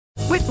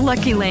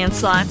Lucky Land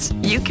Slots,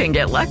 you can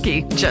get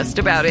lucky just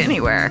about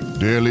anywhere.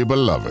 Dearly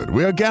beloved,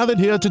 we are gathered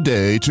here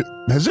today to...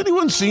 Has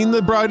anyone seen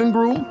the bride and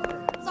groom?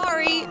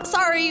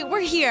 Sorry, we're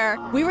here.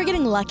 We were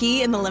getting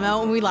lucky in the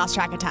limo and we lost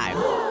track of time.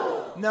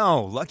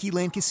 No, Lucky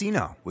Land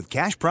Casino, with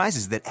cash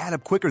prizes that add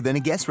up quicker than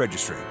a guest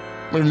registry.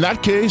 In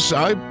that case,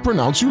 I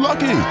pronounce you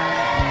lucky.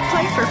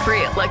 Play for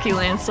free at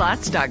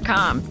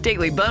LuckyLandSlots.com.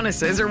 Daily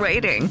bonuses are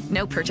waiting.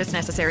 No purchase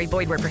necessary.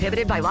 Void where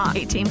prohibited by law.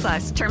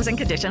 18+. Terms and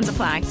conditions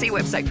apply. See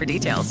website for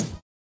details.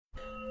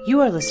 You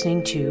are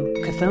listening to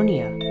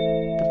Chthoniya,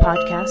 the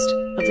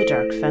podcast of the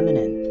Dark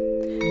Feminine.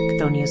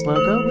 Chthoniya's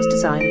logo was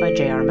designed by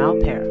J.R.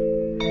 Malpair.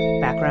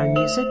 Background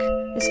music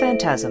is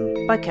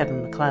Phantasm by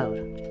Kevin MacLeod.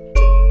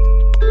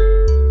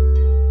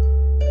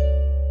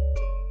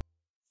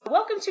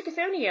 Welcome to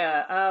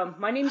Chthoniya.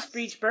 My name is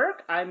Breach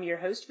Burke. I'm your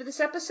host for this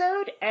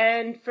episode,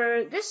 and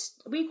for this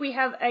week we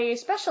have a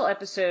special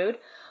episode.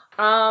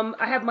 I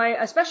have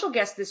a special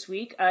guest this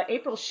week,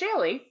 April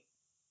Shaley.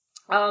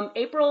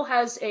 April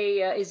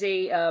she's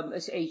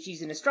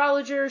an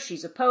astrologer,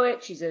 she's a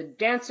poet, she's a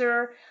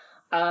dancer.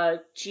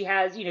 She's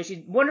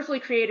a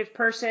wonderfully creative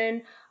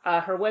person.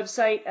 Her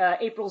website,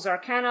 April's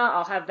Arcana,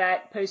 I'll have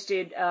that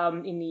posted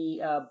in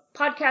the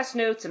podcast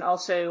notes and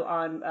also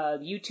on the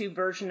YouTube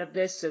version of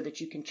this so that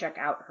you can check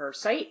out her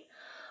site.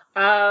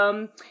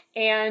 And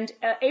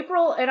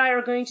April and I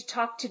are going to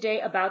talk today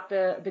about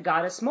the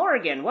goddess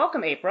Morrigan.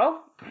 Welcome,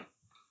 April.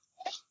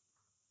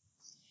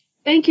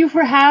 Thank you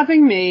for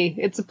having me.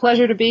 It's a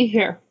pleasure to be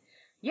here.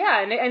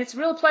 Yeah, and it's a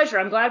real pleasure.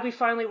 I'm glad we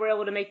finally were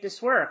able to make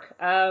this work.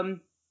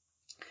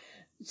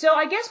 So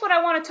I guess what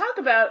I want to talk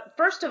about,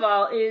 first of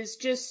all, is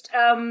just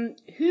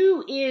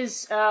who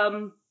is,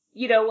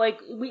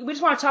 we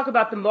just want to talk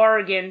about the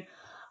Morrigan.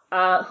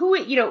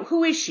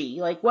 Who is she?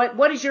 Like,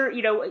 what is your,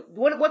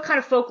 what kind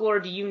of folklore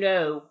do you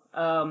know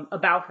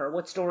about her?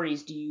 What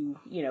stories do you,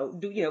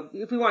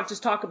 if we want to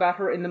just talk about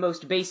her in the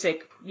most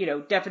basic,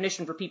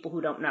 definition for people who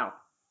don't know?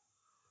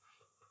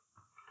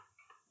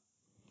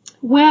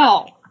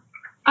 Well,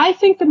 I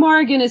think the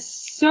Morrigan is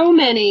so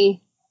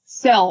many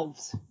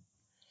selves.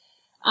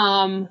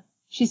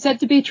 She's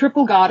said to be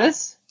triple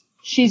goddess.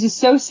 She's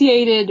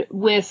associated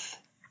with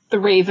the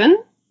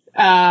raven.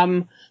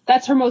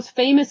 That's her most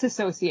famous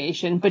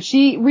association, but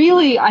she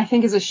really, I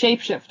think, is a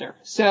shapeshifter.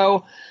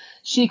 So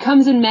she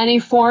comes in many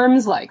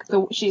forms, like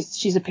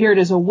she's appeared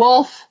as a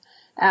wolf.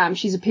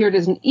 She's appeared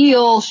as an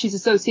eel. She's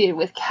associated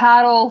with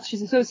cattle.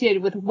 She's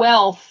associated with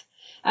wealth.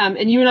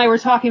 And you and I were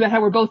talking about how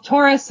we're both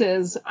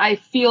Tauruses. I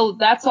feel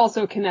that's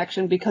also a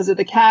connection because of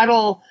the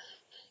cattle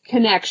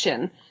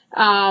connection.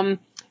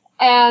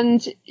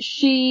 And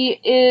she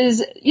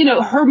is,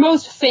 her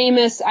most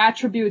famous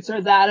attributes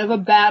are that of a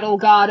battle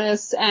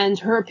goddess and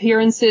her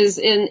appearances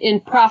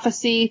in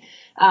prophecy,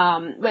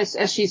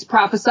 as she's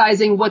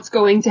prophesizing what's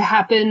going to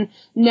happen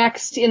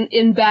next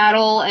in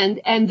battle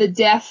and the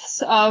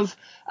deaths of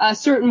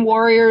certain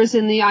warriors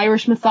in the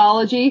Irish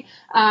mythology.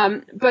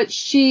 But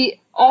she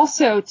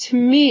also, to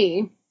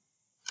me,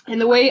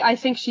 and the way I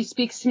think she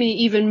speaks to me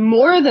even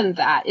more than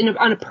that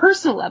on a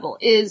personal level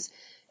is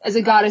as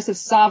a goddess of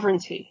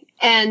sovereignty.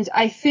 And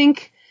I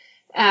think,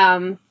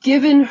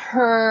 given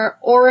her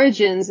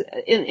origins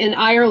in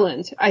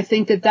Ireland, I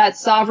think that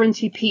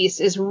sovereignty piece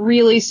is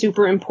really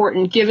super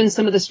important, given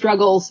some of the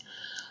struggles,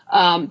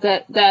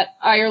 that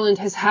Ireland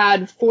has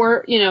had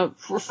for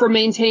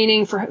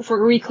maintaining,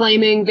 for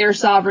reclaiming their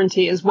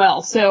sovereignty as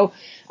well. So,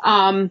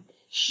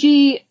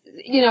 she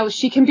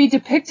can be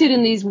depicted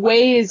in these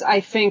ways, I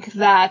think,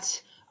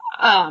 that,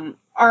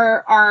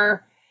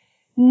 are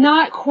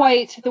not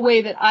quite the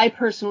way that I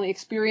personally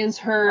experience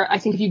her. I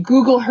think if you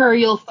Google her,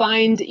 you'll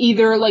find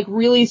either like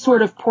really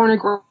sort of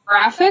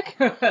pornographic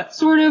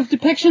sort of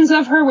depictions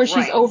of her where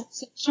she's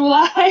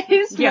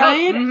over-sexualized, yep.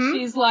 right? Mm-hmm.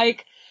 She's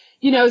like,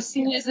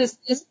 seen as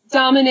this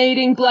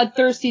dominating,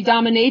 bloodthirsty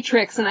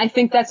dominatrix. And I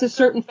think that's a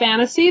certain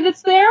fantasy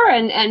that's there.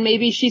 And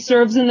maybe she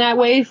serves in that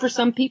way for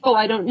some people.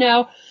 I don't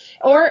know.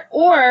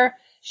 Or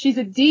she's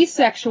a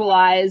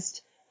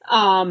desexualized,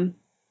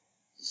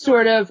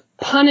 sort of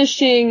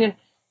punishing,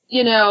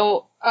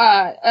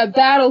 a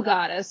battle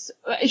goddess.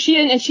 She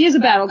is a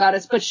battle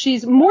goddess, but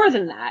she's more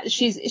than that.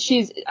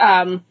 She's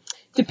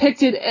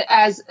depicted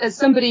as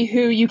somebody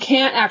who you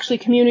can't actually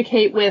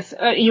communicate with.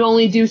 You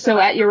only do so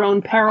at your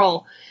own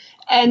peril.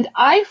 And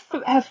I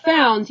have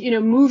found,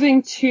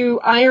 moving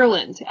to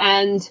Ireland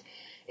and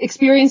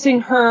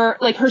experiencing her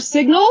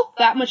signal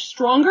that much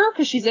stronger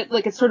because she's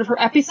it's sort of her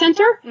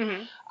epicenter.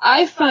 Mm-hmm.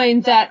 I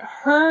find that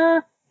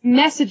her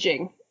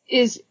messaging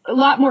is a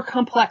lot more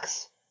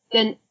complex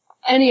than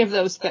any of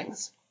those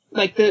things.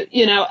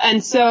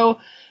 And so,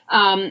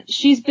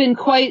 she's been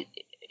quite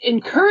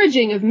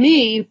encouraging of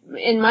me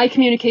in my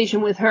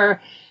communication with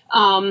her,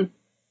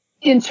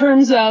 in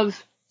terms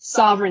of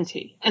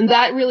sovereignty. And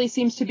that really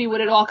seems to be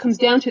what it all comes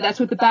down to. That's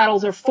what the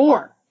battles are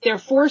for. They're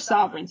for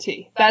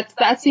sovereignty.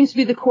 That seems to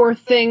be the core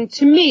thing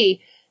to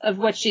me of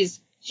what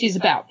she's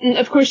about. And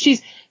of course,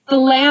 she's the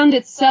land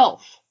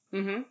itself.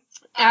 Mm-hmm.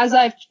 As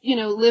I've,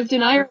 lived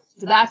in Ireland,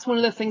 that's one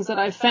of the things that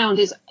I've found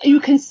is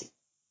you can see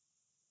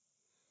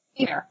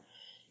there,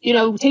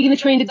 taking the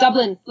train to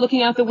Dublin,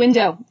 looking out the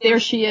window, there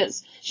she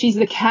is. She's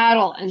the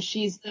cattle, and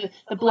she's the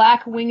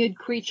black winged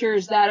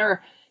creatures that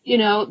are,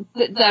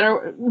 that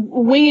are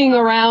winging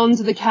around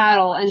the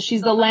cattle, and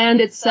she's the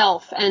land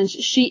itself, and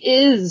she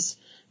is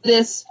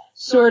this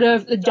sort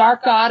of the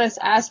dark goddess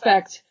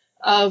aspect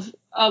of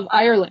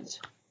Ireland.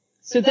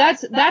 So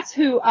that's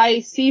who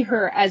I see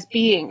her as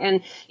being.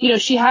 And,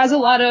 she has a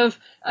lot of,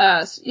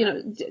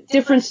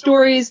 different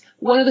stories.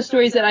 One of the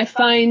stories that I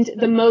find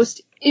the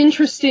most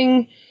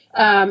interesting,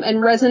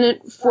 and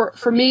resonant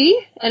for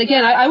me. And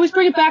again, I always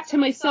bring it back to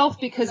myself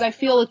because I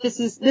feel that this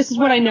is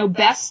what I know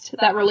best,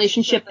 that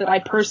relationship that I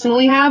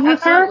personally have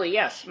with her. Absolutely,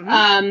 yes.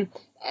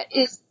 Mm-hmm.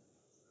 Is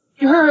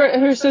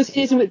her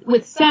association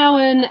with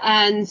Samhain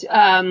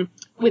and,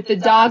 with the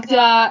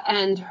Dagda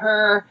and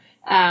her,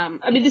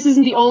 this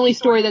isn't the only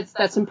story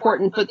that's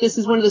important, but this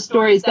is one of the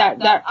stories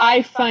that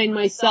I find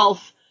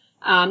myself,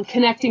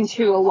 connecting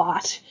to a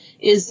lot,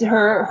 is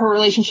her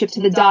relationship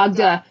to the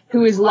Dagda,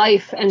 who is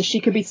life, and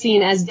she could be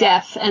seen as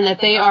death, and that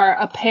they are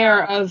a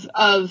pair of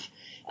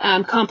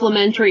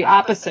complementary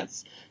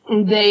opposites.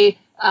 And they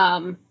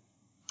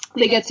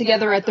get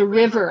together at the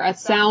river at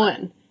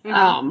Samhain.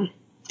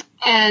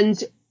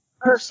 And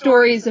her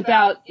stories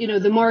about,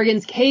 the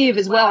Morrigan's cave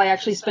as well. I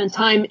actually spent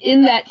time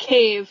in that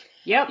cave.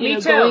 Yep,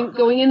 me too.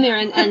 Going in there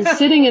and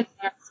sitting in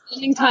there,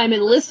 spending time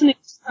and listening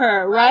to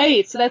her.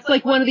 Right. So that's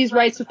like one of these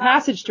rites of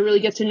passage to really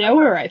get to know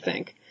her, I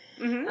think.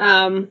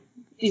 Mm-hmm.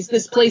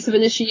 This place of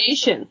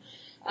initiation.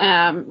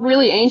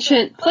 Really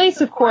ancient place,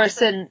 of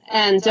course.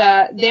 And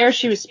there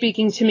she was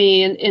speaking to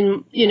me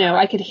and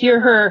I could hear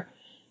her,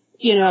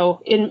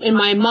 in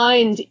my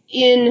mind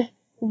in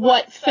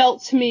what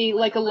felt to me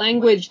like a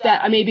language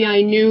that maybe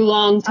I knew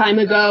long time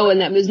ago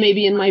and that was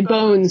maybe in my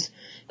bones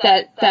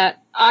that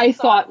I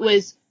thought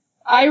was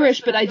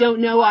Irish, but I don't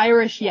know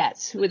Irish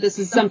yet. This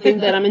is something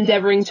that I'm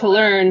endeavoring to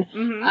learn.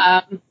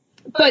 Mm-hmm.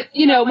 But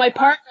my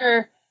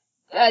partner,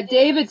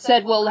 David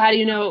said, well, how do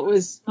you know it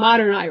was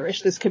modern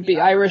Irish? This could be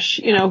Irish.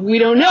 We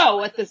don't know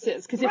what this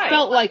is because it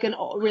felt like an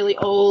really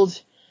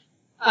old,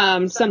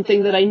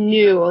 something that I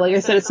knew. Like I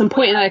said, at some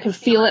point, and I could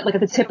feel it like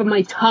at the tip of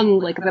my tongue,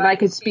 like that I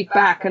could speak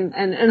back and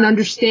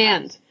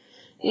understand,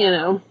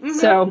 Mm-hmm.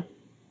 So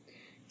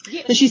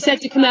she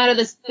said to come out of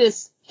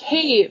this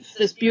cave,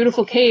 this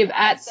beautiful cave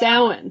at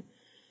Samhain,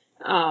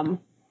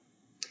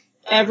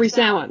 every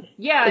Samhain.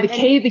 Yeah.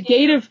 The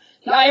gate of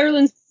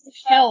Ireland's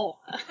hell.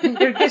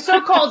 The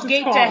so-called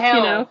gate to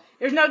hell.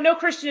 There's no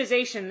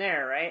Christianization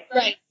there, right?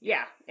 Right.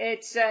 Yeah.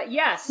 It's,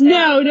 yes.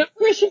 No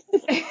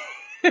Christianization.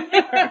 And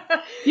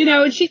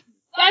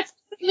that's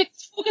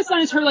focus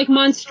on is her like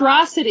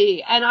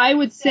monstrosity. And I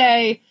would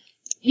say,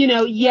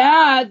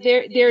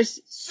 there's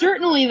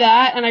certainly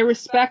that, and I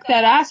respect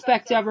that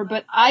aspect of her,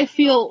 but I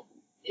feel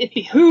it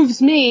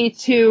behooves me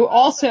to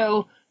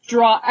also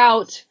draw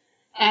out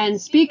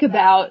and speak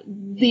about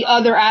the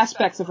other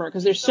aspects of her,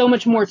 because there's so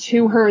much more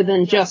to her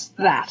than just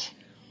that.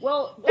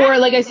 Well, or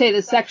like I say, the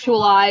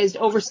sexualized,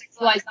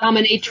 over-sexualized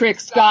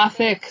dominatrix,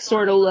 gothic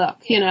sort of look,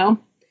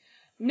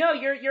 No,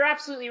 you're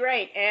absolutely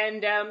right,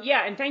 and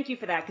and thank you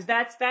for that, because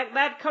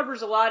that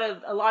covers a lot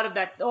of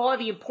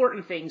the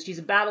important things. She's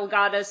a battle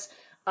goddess.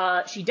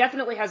 She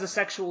definitely has a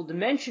sexual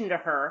dimension to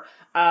her.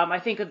 I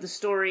think of the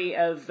story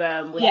of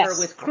her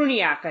with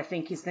Cruniac, I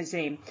think is his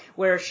name,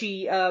 where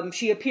she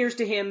appears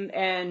to him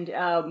and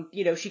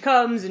she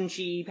comes and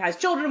she has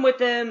children with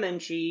him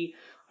and she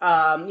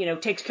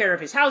takes care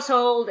of his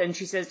household, and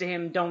she says to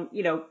him,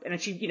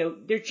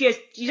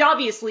 she's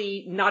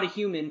obviously not a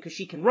human because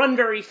she can run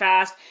very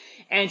fast.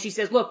 And she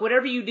says, look,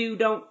 whatever you do,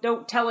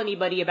 don't tell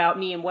anybody about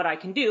me and what I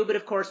can do. But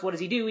of course, what does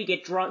he do? He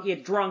gets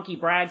drunk, he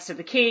brags to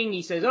the king,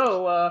 he says,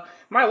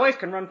 my wife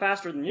can run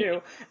faster than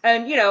you.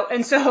 And,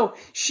 and so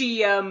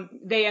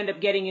they end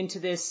up getting into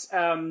this,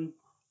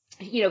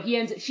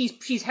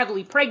 she's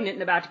heavily pregnant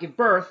and about to give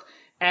birth.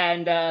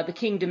 And the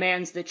king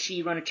demands that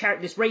she run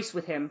this race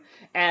with him.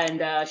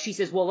 And she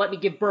says, well, let me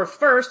give birth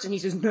first. And he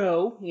says,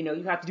 no,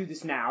 you have to do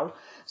this now.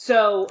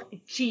 So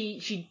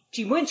she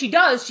wins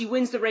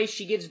the race,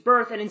 she gives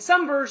birth. And in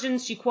some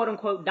versions, she quote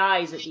unquote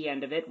dies at the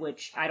end of it,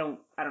 which I don't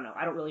know.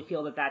 I don't really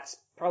feel that that's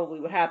probably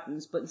what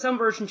happens. But in some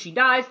versions, she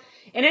dies.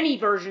 In any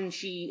version,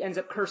 she ends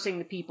up cursing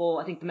the people,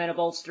 I think the men of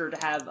Ulster,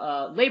 to have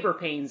labor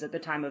pains at the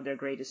time of their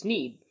greatest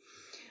need.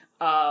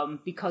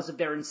 Because of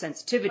their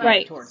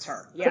insensitivity towards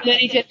her. Yeah. For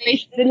many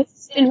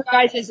generations, in her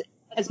eyes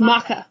as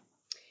Macha.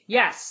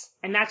 Yes.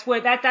 And that's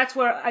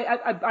where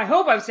I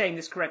hope I'm saying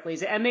this correctly.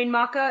 Is it Emain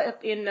Macha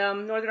in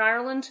Northern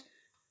Ireland?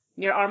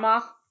 Near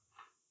Armagh?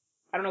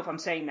 I don't know if I'm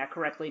saying that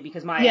correctly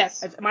because my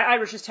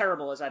Irish is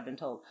terrible, as I've been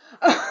told.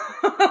 Yeah.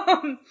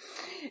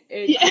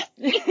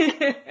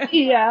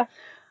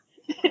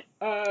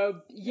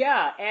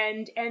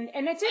 And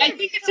it's interesting. I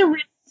think it's a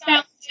really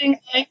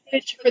challenging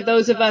language for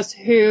those of us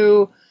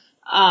who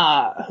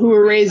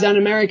were raised on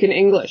American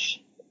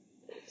English.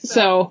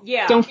 So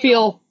don't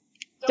feel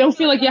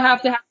like you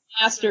have to have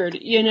mastered,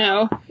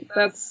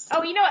 That's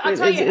I'll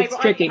tell you, it's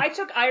tricky. I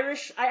took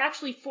Irish. I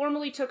actually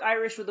formally took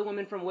Irish with a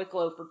woman from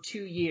Wicklow for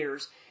 2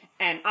 years,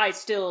 and I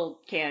still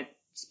can't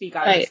speak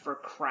Irish Right. for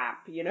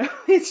crap, you know?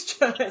 It's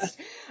just,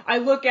 I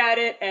look at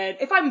it, and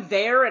if I'm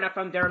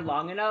there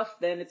long enough,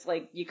 then it's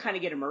like, you kind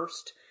of get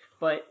immersed.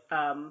 But,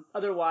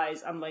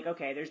 otherwise, I'm like,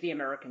 okay, there's the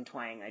American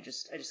twang. I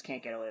just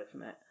can't get away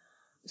from it.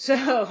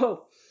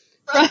 So,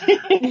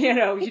 you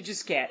know, you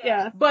just can't.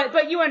 Yeah.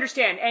 But you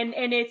understand.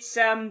 And it's,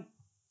 and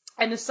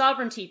the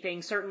sovereignty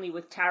thing, certainly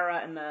with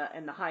Tara and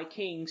the High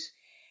Kings.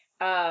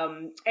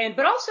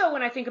 But also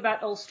when I think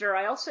about Ulster,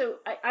 I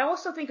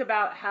also think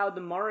about how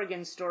the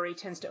Morrigan story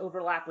tends to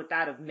overlap with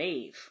that of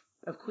Maeve,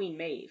 of Queen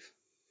Maeve.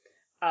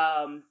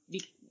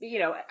 You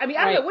know, I mean,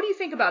 I don't know, what do you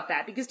think about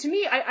that? Because to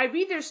me, I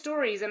read their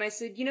stories and I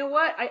said, you know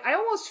what? I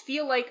almost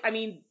feel like, I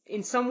mean,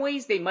 in some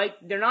ways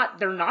they're not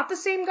the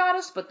same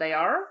goddess, but they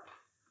are.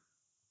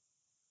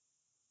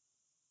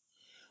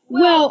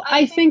 Well,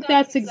 I think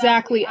that's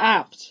exactly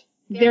apt.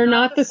 They're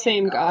not the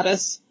same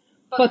goddess,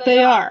 but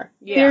they are.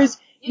 Yeah. There's,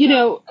 you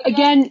know,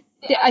 again,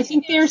 I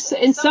think they're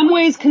in some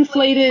ways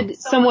conflated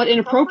somewhat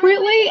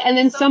inappropriately, and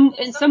in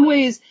some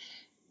ways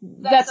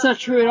that's not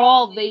true at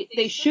all.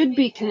 They should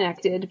be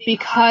connected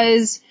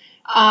because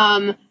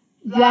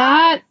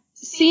that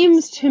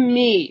seems to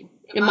me,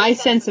 in my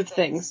sense of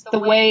things, the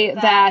way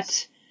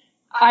that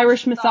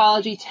Irish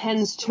mythology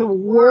tends to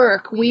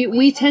work.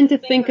 We tend to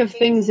think of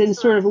things in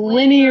sort of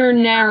linear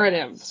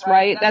narratives,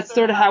 right? That's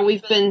sort of how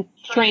we've been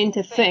trained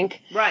to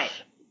think. Right.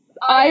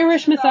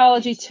 Irish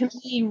mythology to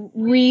me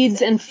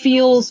reads and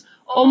feels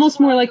almost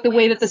more like the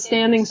way that the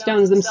Standing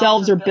Stones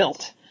themselves are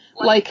built.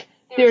 Like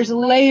there's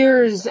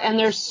layers and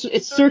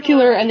it's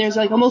circular and there's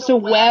like almost a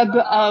web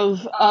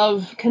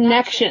of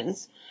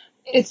connections.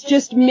 It's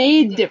just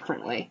made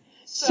differently.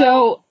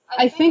 So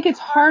I think it's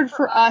hard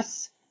for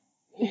us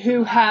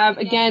who have,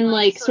 again,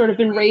 like sort of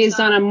been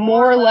raised on a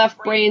more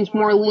left-brained,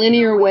 more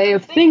linear way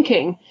of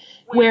thinking,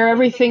 where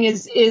everything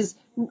is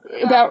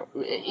about,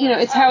 you know,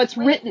 it's how it's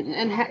written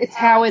and it's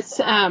how it's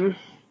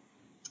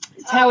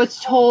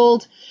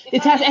told.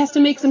 It has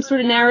to make some sort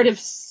of narrative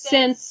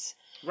sense.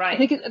 Right. I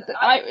think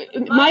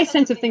my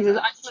sense of things is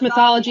Irish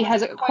mythology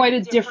has quite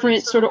a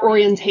different sort of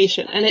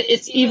orientation, and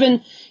it's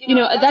even, you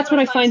know, that's what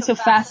I find so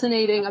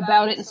fascinating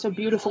about it and so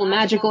beautiful and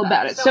magical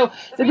about it. So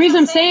the reason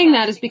I'm saying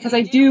that is because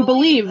I do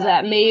believe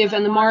that Maeve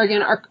and the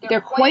Morrigan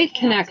they're quite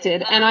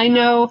connected, and I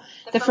know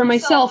that for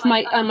myself,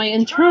 on my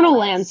internal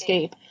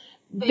landscape,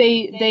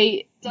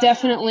 they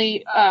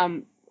definitely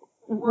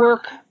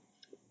work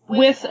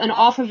with and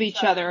off of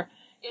each other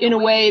in a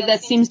way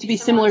that seems to be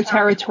similar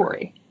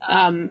territory.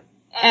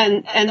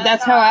 And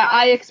that's how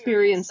I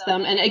experience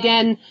them. And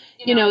again,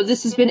 you know,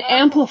 this has been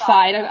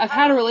amplified. I've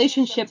had a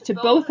relationship to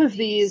both of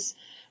these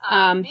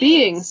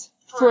beings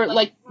for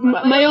like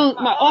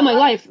all my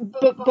life,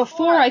 but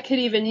before I could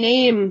even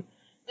name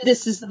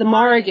this is the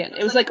Morrigan.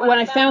 It was like when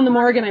I found the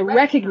Morrigan, I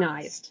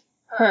recognized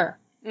her.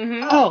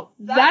 Mm-hmm. Oh,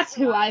 that's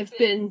who I've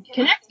been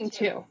connecting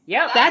to.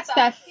 Yep. That's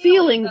that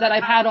feeling that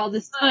I've had all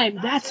this time.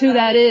 That's who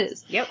that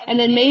is. Yep. And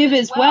then Maeve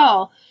as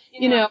well,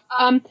 you know,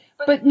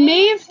 but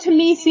Maeve to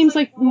me seems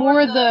like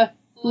more the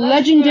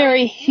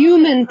legendary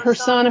human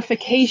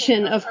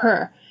personification of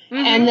her.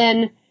 Mm-hmm. And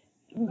then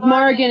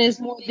Morrigan is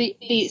more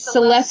the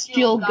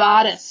celestial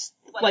goddess.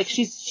 Like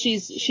she's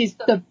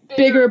the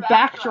bigger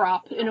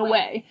backdrop in a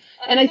way.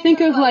 And I think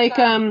of like,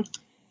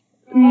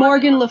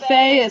 Morgan Le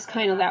Fay is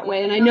kind of that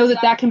way, and I know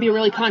that can be a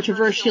really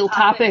controversial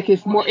topic.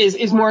 Is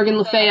Morgan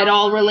Le Fay at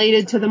all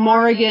related to the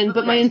Morrigan?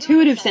 But my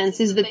intuitive sense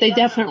is that they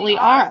definitely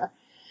are.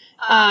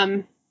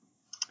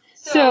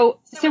 So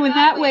in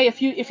that way,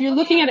 if you're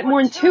looking at it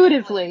more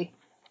intuitively,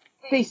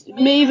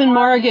 Maeve and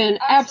Morrigan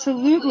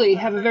absolutely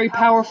have a very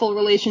powerful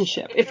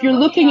relationship. If you're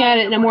looking at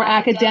it in a more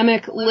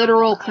academic,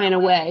 literal kind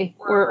of way,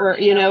 or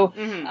you know,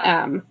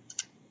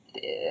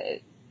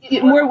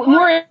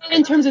 more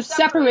in terms of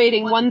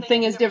separating one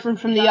thing as different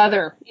from the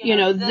other, you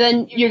know,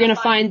 then you're going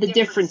to find the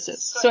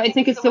differences. So I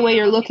think it's the way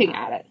you're looking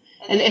at it.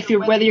 And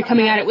whether you're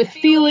coming at it with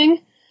feeling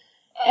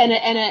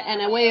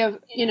and a way of,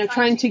 you know,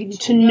 trying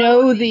to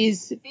know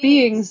these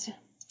beings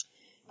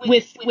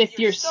with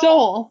your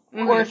soul,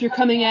 or if you're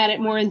coming at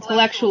it more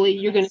intellectually,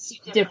 you're going to see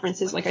the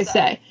differences, like I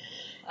say.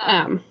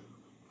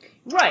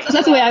 Right. So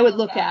that's the way I would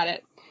look at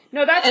it.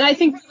 No, and I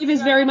think it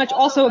is very much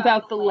also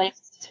about the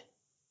length.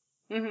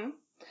 Mm-hmm.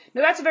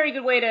 No, that's a very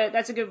good way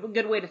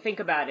good way to think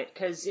about it,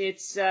 because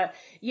it's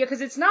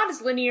not as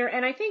linear,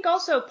 and I think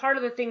also part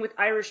of the thing with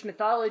Irish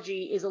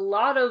mythology is a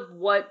lot of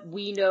what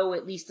we know,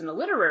 at least in a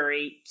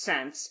literary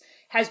sense,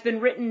 has been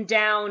written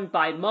down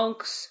by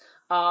monks,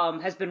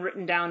 has been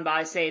written down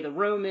by, say, the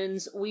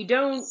Romans. We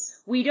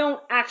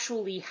don't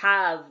actually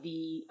have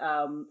the,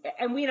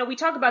 and we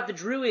talk about the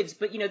Druids,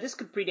 but, you know, this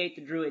could predate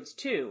the Druids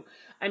too.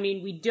 I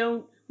mean, we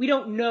don't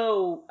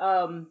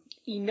know,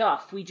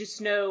 enough. We just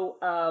know,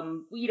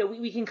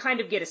 we can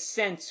kind of get a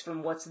sense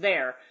from what's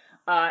there.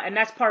 And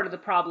that's part of the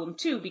problem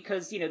too,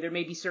 because, you know, there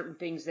may be certain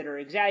things that are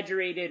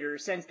exaggerated, or a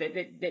sense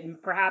that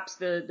perhaps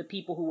the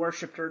people who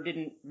worshipped her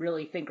didn't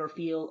really think or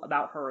feel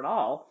about her at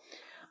all.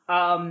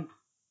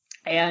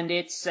 And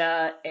it's,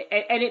 and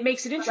it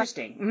makes it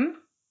interesting.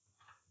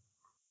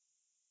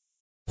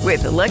 Mm-hmm.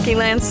 With the Lucky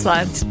Land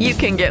Slots, you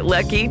can get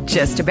lucky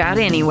just about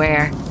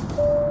anywhere.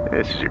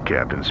 This is your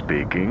captain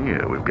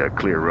speaking. We've got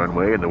clear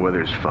runway and the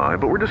weather's fine,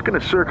 but we're just going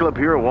to circle up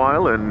here a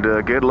while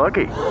and get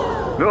lucky.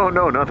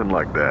 No, nothing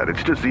like that.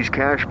 It's just these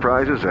cash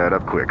prizes add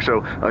up quick.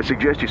 So I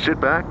suggest you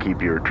sit back,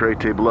 keep your tray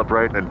table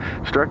upright, and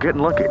start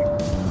getting lucky.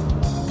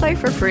 Play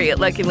for free at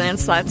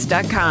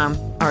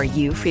LuckyLandSlots.com. Are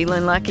you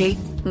feeling lucky?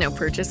 No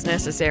purchase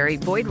necessary.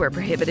 Void where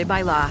prohibited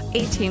by law.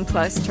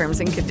 18+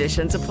 terms and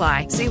conditions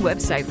apply. See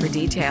website for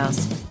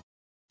details.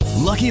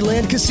 Lucky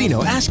Land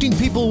Casino, asking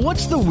people,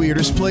 what's the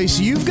weirdest place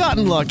you've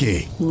gotten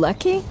lucky?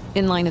 Lucky?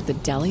 In line at the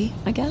deli,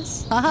 I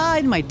guess? Aha,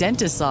 in my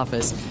dentist's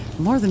office.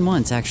 More than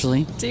once,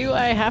 actually. Do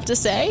I have to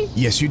say?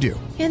 Yes, you do.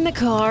 In the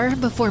car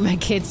before my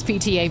kids'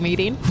 PTA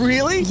meeting.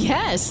 Really?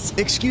 Yes.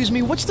 Excuse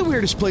me, what's the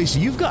weirdest place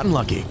you've gotten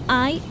lucky?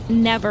 I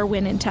never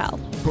win and tell.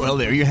 Well,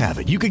 there you have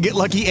it. You can get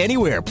lucky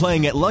anywhere,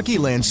 playing at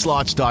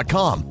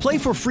LuckyLandSlots.com. Play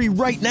for free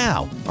right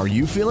now. Are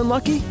you feeling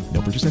lucky?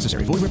 No purchase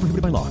necessary. Void where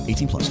prohibited by law.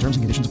 18+. Terms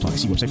and conditions apply.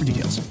 See website for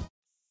details.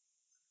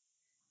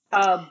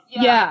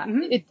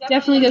 It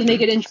definitely does make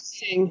it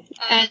interesting.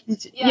 And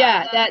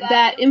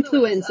that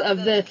influence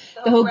of the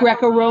whole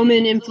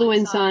Greco-Roman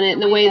influence on it,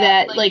 and the way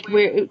that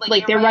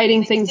they're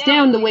writing things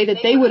down the way that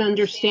they would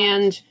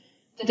understand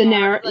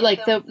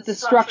the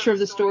structure of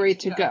the story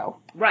to go.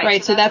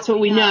 Right. So that's what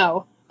we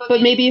know.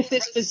 But maybe if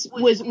this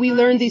was we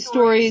learned these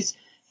stories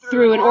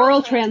through an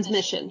oral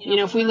transmission,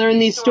 if we learn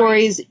these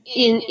stories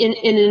in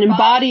an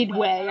embodied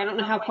way, I don't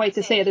know how quite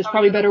to say it, there's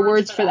probably better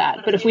words for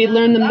that, but if we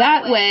learn them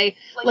that way,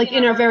 like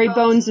in our very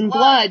bones and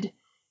blood,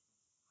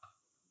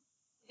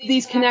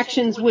 these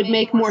connections would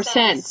make more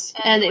sense,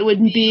 and it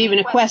wouldn't be even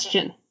a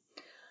question.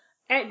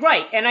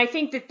 Right, and I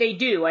think that they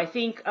do. I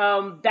think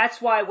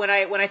that's why when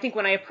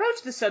I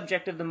approach the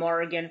subject of the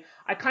Morrigan,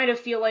 I kind of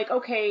feel like,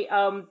 okay,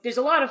 there's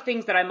a lot of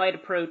things that I might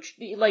approach,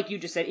 like you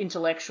just said,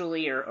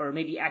 intellectually or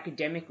maybe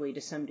academically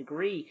to some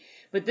degree.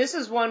 But this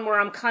is one where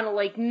I'm kind of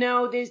like,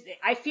 no,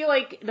 I feel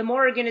like the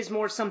Morrigan is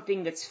more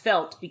something that's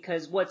felt,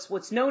 because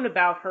what's known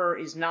about her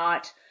is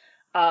not,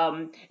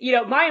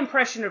 my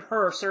impression of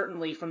her,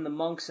 certainly from the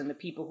monks and the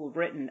people who've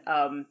written,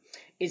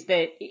 is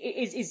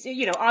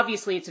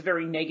obviously it's a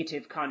very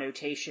negative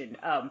connotation.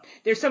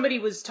 There's somebody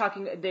was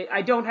talking,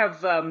 I don't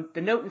have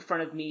the note in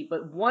front of me,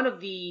 but one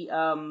of the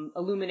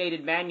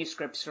illuminated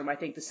manuscripts from, I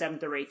think, the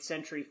 7th or 8th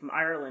century from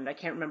Ireland, I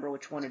can't remember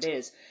which one it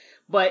is,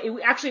 but it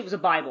was a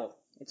Bible.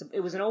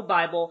 It was an old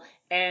Bible,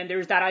 and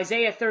there's that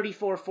Isaiah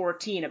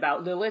 34:14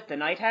 about Lilith, the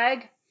night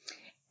hag.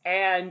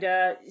 And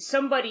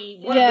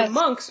one of the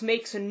monks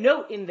makes a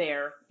note in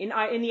there, in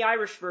the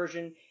Irish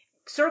version,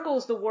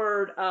 circles the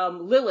word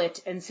Lilith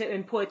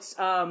and puts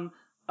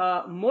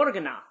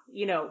Morgana.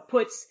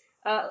 Puts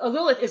a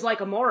Lilith is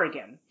like a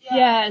Morrigan.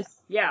 Yes.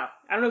 Yeah.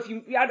 I don't know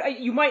if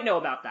you might know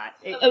about that.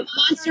 A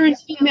monster in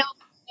female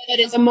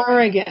that is a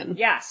Morrigan.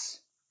 Yes.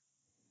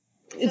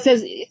 It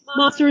says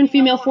monster in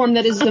female form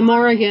that is the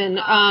Morrigan,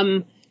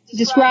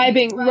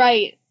 describing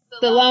the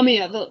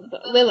Lamia,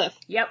 the Lilith.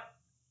 Yep.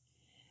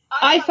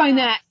 I find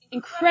that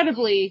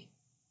incredibly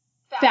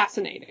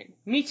fascinating.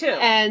 Me too.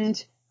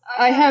 And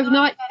I have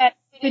not yet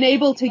been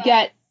able to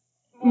get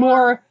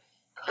more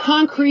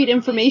concrete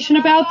information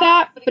about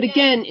that, but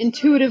again,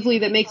 intuitively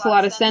that makes a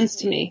lot of sense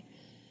to me.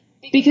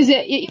 Because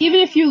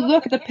even if you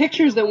look at the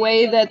pictures, the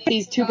way that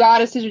these two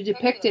goddesses are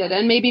depicted,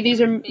 and maybe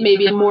these are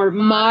more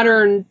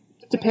modern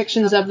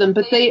depictions of them,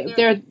 but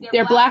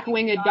they're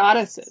black-winged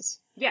goddesses.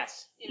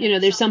 Yes.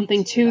 There's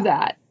something to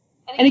that.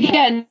 And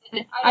again,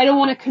 I don't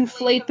want to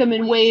conflate them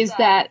in ways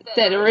that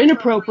are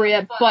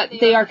inappropriate, but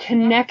they are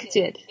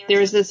connected.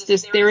 There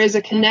is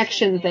a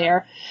connection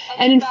there.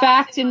 And in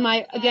fact, in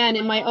my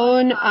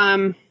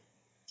own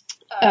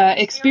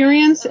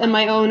experience and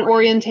my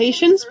own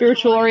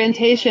spiritual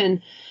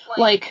orientation,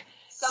 like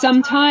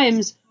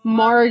sometimes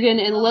Morrigan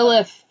and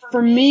Lilith,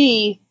 for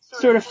me,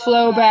 sort of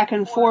flow back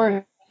and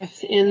forth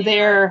in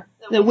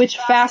which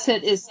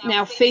facet is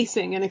now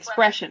facing an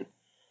expression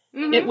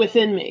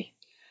within me.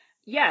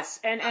 Yes,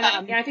 and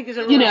I think there's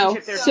a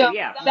relationship there too,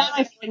 yeah. That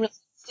I find really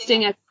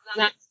interesting at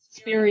that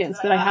experience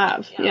that I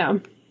have, yeah.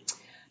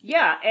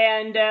 Yeah,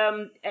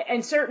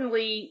 and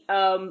certainly,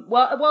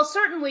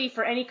 certainly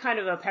for any kind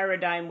of a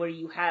paradigm where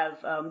you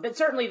have, that's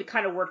certainly the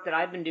kind of work that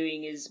I've been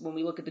doing is when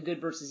we look at the good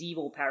versus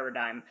evil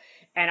paradigm,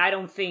 and I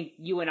don't think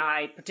you and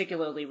I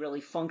particularly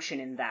really function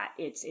in that.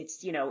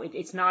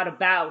 It's not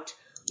about,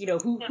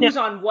 who's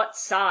on what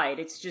side.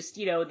 It's just,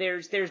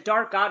 there's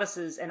dark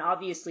goddesses, and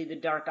obviously the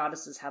dark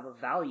goddesses have a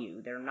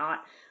value. They're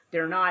not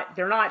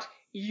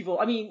evil.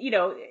 I mean,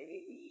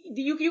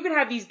 you can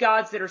have these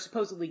gods that are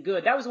supposedly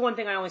good. That was one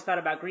thing I always thought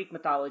about Greek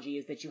mythology,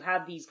 is that you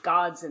have these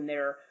gods and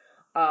they're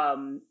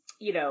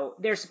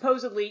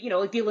supposedly,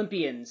 like the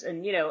Olympians,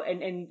 and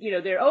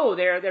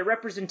they're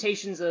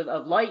representations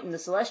of light and the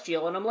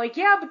celestial. And I'm like,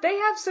 yeah, but they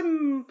have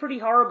some pretty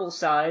horrible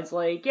sides.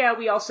 Like, yeah,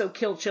 we also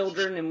kill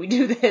children and we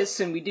do this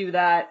and we do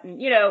that. And,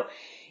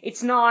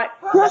 It's not,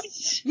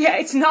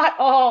 it's not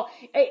all,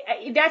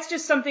 that's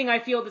just something I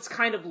feel that's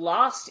kind of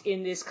lost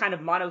in this kind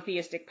of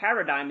monotheistic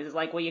paradigm. It's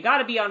like, well, you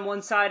gotta be on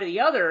one side or the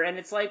other, and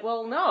it's like,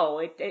 well, no,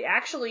 it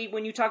actually,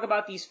 when you talk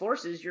about these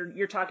forces,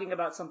 you're talking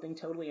about something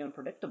totally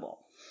unpredictable.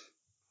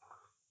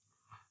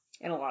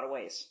 In a lot of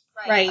ways.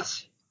 Right.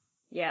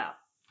 Yeah.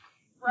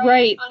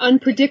 Right.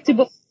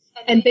 Unpredictable.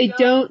 And they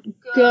don't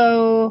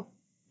go,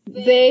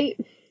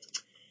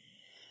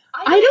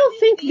 I don't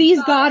think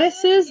these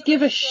goddesses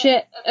give a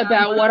shit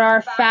about what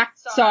our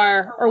facts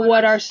are, or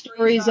what our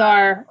stories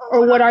are,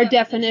 or what our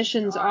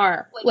definitions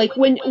are. Like,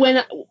 when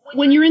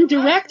you're in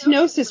direct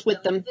gnosis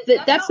with them,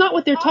 that's not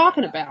what they're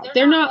talking about.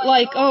 They're not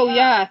like, oh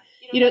yeah,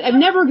 I've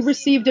never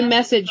received a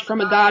message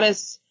from a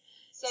goddess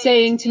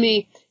saying to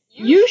me,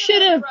 you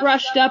should have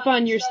brushed up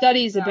on your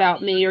studies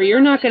about me, or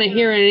you're not going to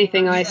hear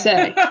anything I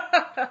say.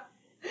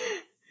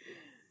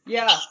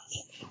 Yeah.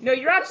 No,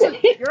 you're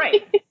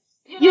right.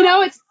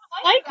 It's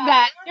like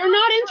that. They're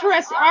not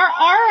interested.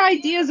 Our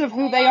ideas of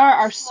who they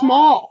are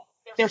small.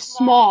 They're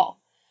small.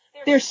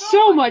 They're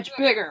so much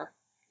bigger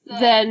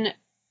than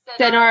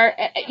our,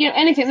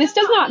 anything. This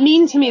does not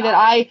mean to me that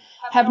I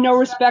have no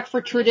respect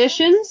for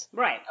traditions.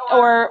 Right.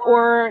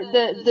 Or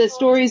the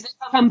stories that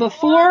come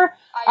before.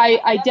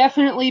 I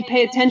definitely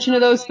pay attention to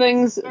those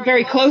things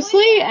very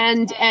closely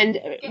and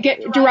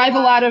derive a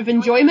lot of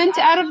enjoyment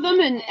out of them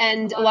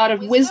and a lot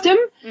of wisdom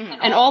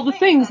and all the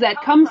things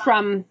that come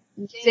from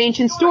these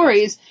ancient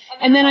stories.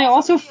 And then I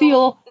also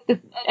feel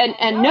that,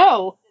 and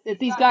know that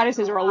these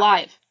goddesses are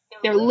alive.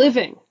 They're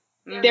living.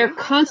 They're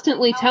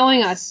constantly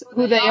telling us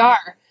who they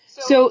are.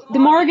 So the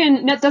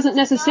Morrigan doesn't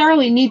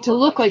necessarily need to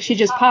look like she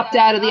just popped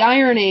out of the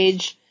Iron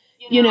Age,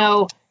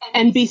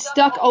 and be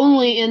stuck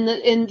only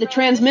in the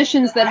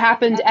transmissions that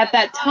happened at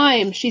that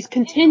time. She's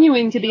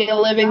continuing to be a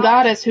living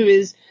goddess who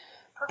is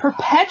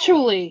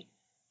perpetually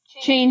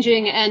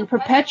changing and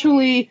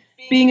perpetually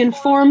being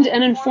informed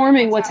and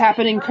informing what's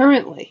happening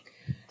currently.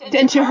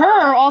 And to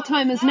her, all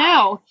time is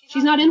now.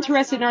 She's not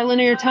interested in our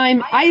linear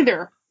time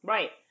either.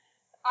 Right.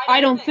 I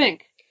don't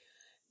think.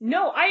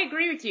 No, I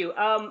agree with you.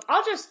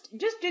 I'll just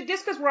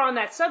because we're on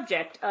that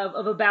subject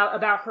of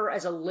about her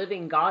as a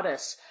living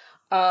goddess.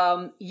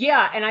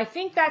 Yeah, and I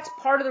think that's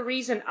part of the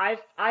reason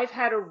I've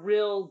had a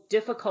real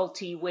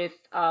difficulty with,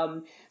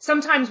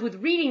 sometimes with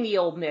reading the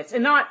old myths,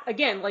 and not,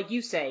 again, like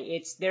you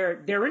say,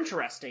 they're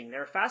interesting,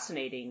 they're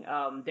fascinating,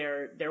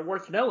 they're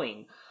worth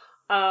knowing.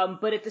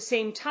 But at the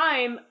same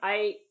time,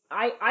 I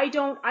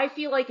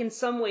feel like in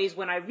some ways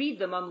when I read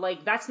them, I'm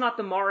like, that's not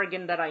the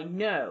Morrigan that I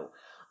know.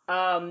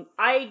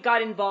 I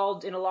got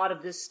involved in a lot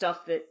of this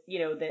stuff that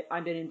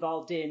I've been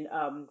involved in,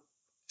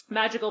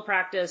 magical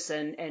practice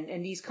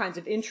and these kinds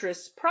of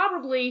interests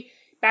probably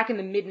back in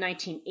the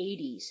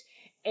mid-1980s.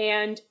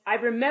 And I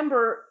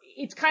remember,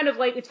 it's kind of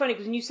like, it's funny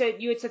because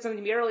you had said something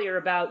to me earlier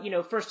about,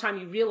 first time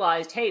you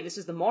realized, hey, this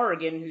is the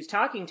Morrigan who's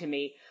talking to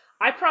me.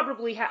 I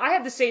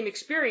had the same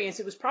experience.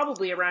 It was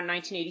probably around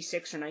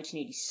 1986 or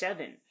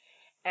 1987.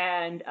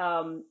 And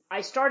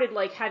I started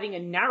like having a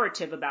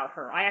narrative about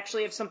her. I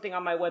actually have something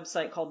on my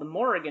website called the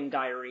Morrigan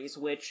Diaries,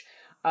 which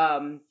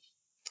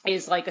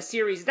is like a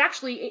series. It's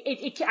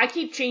actually, I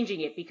keep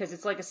changing it because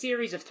it's like a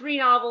series of 3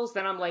 novels.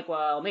 Then I'm like,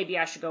 well, maybe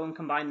I should go and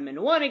combine them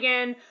into one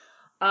again.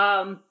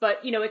 But,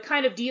 it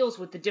kind of deals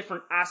with the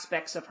different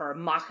aspects of her,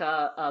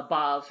 Macha,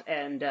 Bav,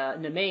 and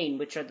Nemain,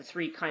 which are the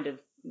 3 kind of,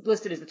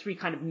 listed as the 3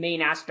 kind of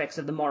main aspects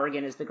of the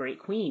Morrigan as the Great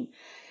Queen.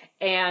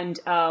 And,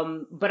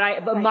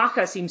 but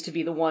Macha seems to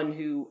be the one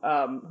who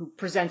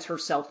presents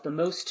herself the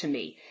most to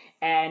me.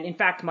 And in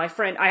fact, my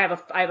friend, I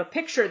have a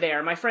picture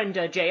there. My friend,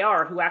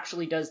 JR, who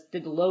actually did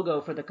the logo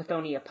for the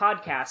Chthoniya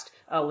podcast,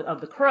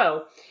 of the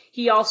Crow,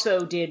 he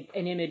also did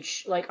an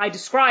image, like I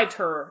described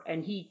her,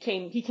 and he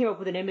came up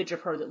with an image of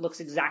her that looks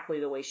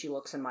exactly the way she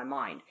looks in my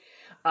mind.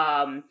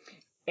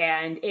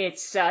 And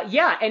it's,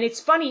 and it's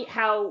funny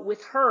how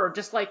with her,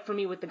 just like for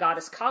me with the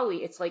goddess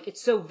Kali, it's like,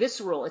 it's so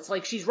visceral. It's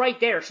like she's right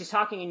there. She's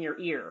talking in your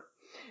ear.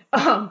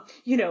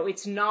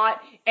 It's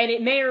not, and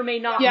it may or may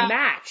not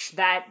match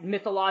that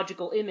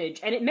mythological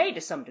image, and it may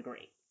to some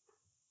degree.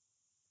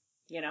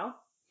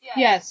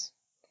 Yes.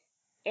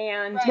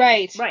 And,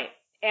 right.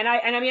 And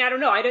I mean, I don't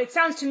know. It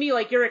sounds to me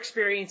like your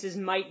experiences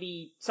might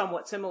be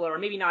somewhat similar, or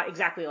maybe not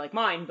exactly like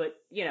mine, but,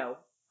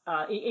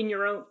 in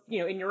your own,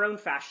 in your own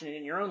fashion and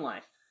in your own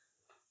life.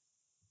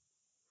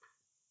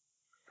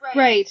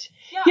 Right.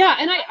 Yeah,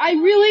 and I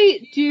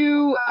really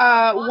do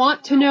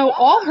want to know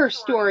all her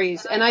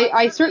stories, and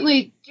I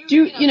certainly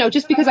do,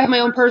 just because I have my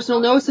own personal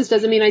gnosis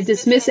doesn't mean I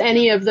dismiss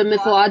any of the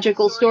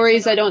mythological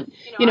stories. I don't,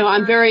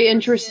 I'm very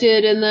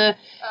interested in the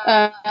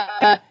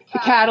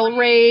cattle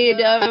raid,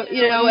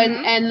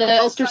 and the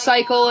Ulster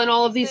cycle and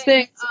all of these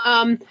things.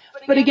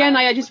 But again,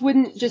 I just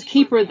wouldn't just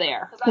keep her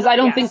there, because I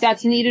don't think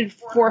that's needed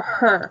for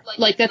her.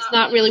 Like, that's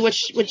not really what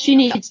she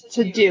needs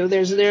to do.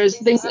 There's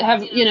things that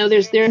have,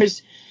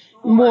 there's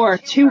more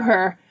to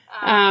her.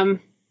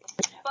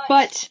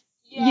 But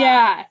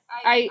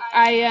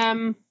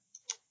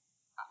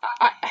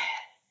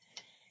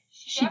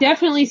she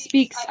definitely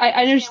speaks.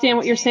 I understand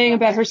what you're saying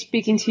about her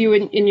speaking to you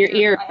in your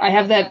ear. I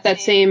have that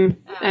same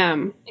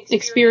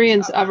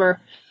experience of her.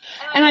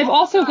 And I've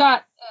also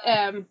got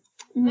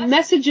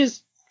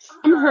messages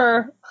from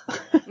her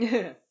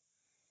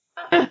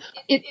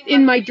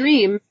in my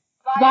dream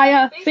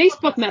via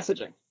Facebook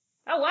messaging.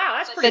 Oh, wow,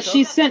 that's pretty that cool.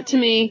 she sent to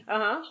me.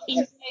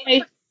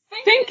 I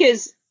think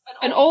is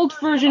an old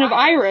version of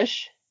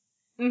Irish.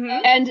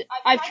 And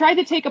I've tried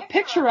to take a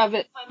picture of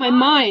it in my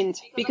mind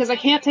because I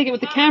can't take it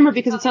with the camera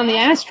because it's on the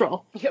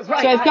astral. So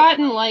I've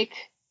gotten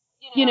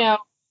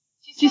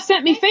she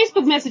sent me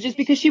Facebook messages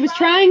because she was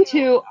trying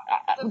to,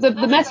 the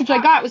message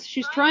I got was she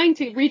was trying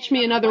to reach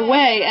me another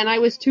way and I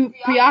was too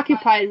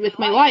preoccupied with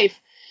my life.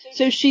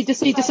 So she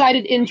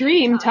decided in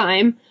dream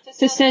time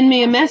to send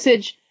me a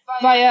message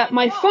via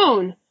my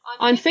phone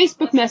on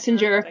Facebook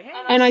Messenger,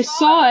 and I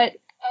saw it.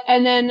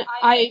 And then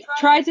I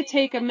tried to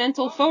take a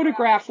mental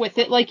photograph with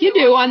it, like you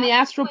do on the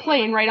astral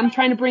plane, right? I'm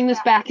trying to bring this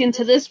back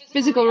into this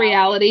physical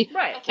reality.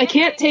 Right. I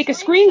can't take a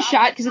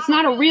screenshot because it's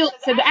not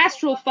it's an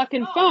astral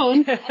fucking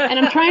phone, and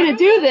I'm trying to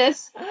do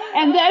this.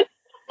 And then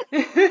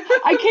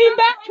I came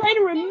back trying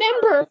to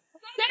remember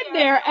said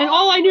there, and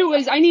all I knew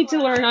was I need to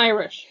learn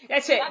Irish.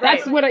 That's it. Right.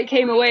 That's what I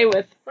came away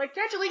with. Like,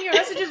 can't you leave your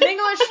messages in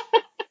English?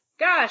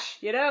 Gosh,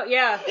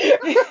 yeah.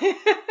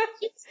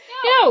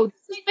 No,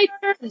 this is my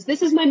terms.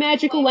 This is my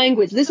magical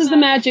language. This is the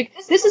magic.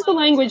 This is the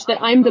language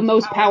that I'm the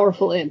most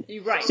powerful in.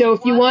 Right. So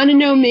if you want to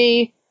know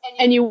me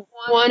and you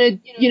want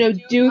to,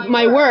 do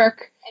my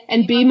work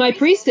and be my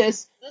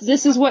priestess,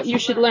 this is what you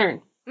should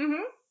learn.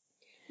 Mm-hmm.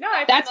 No,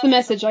 that's the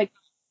message, and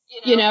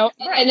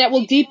that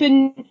will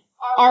deepen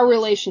our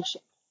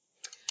relationship.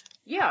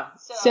 Yeah.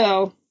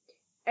 So.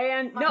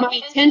 And no.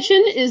 My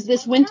intention is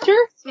this winter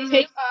to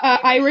take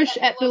Irish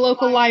at the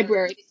local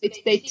library.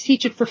 They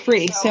teach it for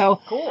free,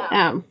 so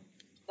that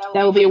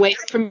will be a way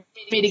for me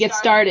to get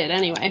started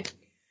anyway.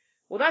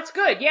 Well, that's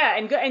good, yeah,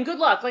 and good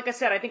luck. Like I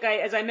said, I think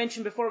as I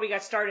mentioned before we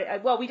got started,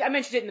 I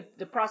mentioned it in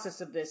the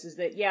process of this, is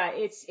that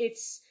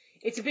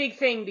it's a big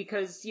thing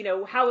because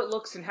how it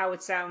looks and how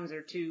it sounds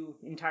are two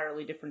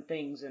entirely different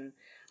things, and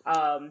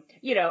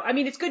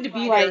it's good to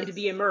be there and to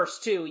be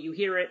immersed too. You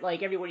hear it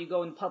like everywhere you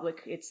go in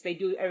public. They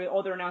do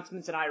all their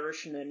announcements in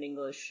Irish and then in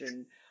English,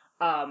 and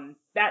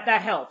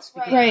that helps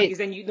because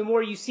then the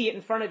more you see it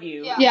in front of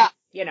you,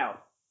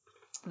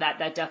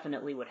 that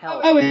definitely would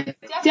help. Oh, it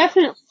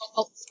definitely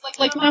helps.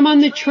 Like when I'm on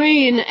the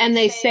train and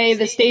they say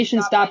the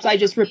station stops, I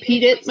just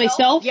repeat it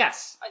myself.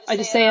 Yes, I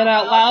just say it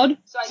out loud,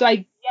 so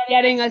I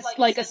getting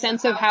a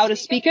sense of how to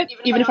speak it,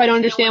 even if I don't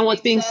understand what's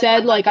being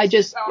said. Like I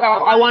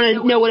want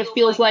to know what it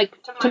feels like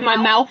to my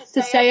mouth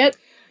to say it.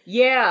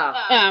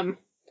 Yeah.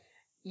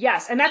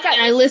 Yes, and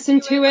I listen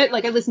to it.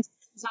 Like I listen to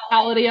the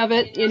physicality of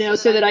it,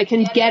 so that I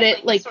can get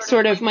it, like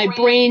sort of my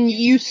brain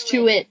used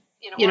to it,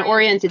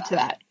 oriented to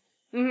that.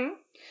 Mm-hmm.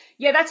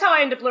 Yeah, that's how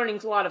I ended up learning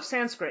a lot of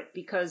Sanskrit,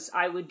 because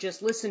I would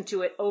just listen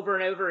to it over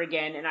and over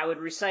again, and I would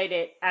recite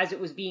it as it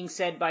was being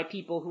said by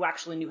people who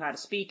actually knew how to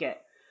speak it.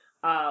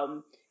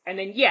 And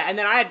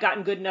then I had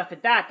gotten good enough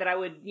at that I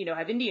would,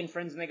 have Indian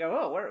friends and they go,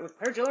 oh,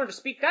 where'd you learn to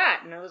speak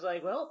that? And I was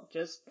like, well,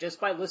 just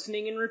by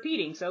listening and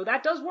repeating. So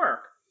that does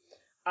work.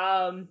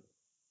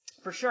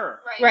 For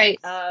sure. Right.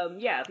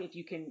 If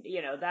you can,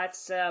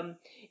 that's,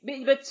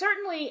 but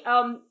certainly,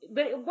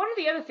 but one of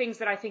the other things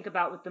that I think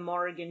about with the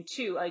Morrigan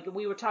too, like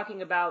we were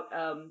talking about,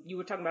 you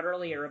were talking about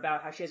earlier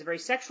about how she has a very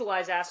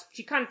sexualized aspect.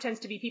 She kind of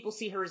tends to be, people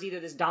see her as either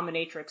this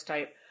dominatrix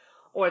type,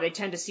 or they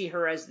tend to see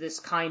her as this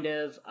kind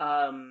of,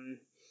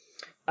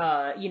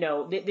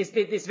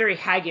 this very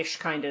haggish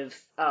kind of,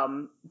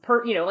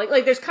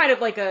 there's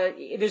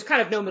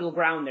kind of no middle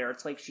ground there.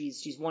 It's like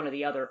she's one or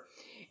the other.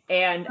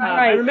 And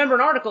I remember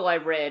an article I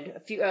read a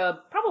few,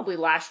 probably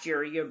last year,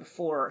 or a year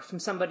before, from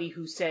somebody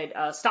who said,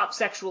 stop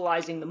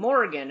sexualizing the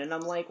Morrigan. And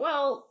I'm like,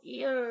 well,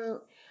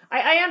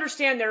 I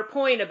understand their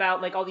point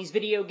about like all these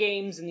video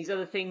games and these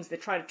other things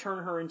that try to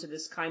turn her into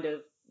this kind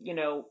of,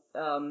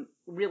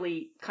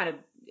 really kind of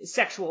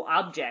sexual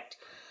object.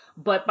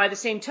 But by the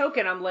same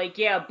token, I'm like,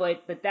 yeah,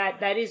 but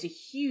that is a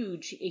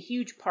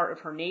huge part of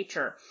her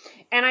nature.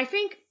 And I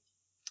think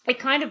it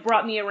kind of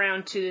brought me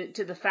around to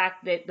the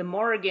fact that the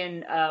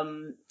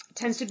Morrigan,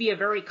 tends to be a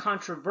very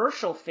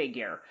controversial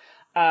figure.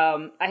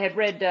 I had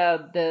read,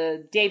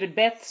 the David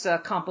Beth's,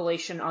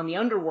 compilation on the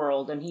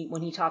underworld, and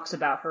when he talks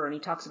about her and he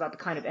talks about the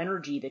kind of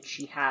energy that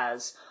she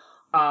has,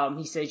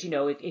 he says,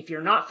 if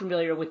you're not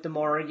familiar with the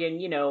Morrigan,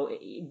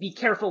 be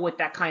careful with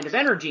that kind of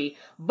energy.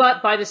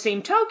 But by the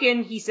same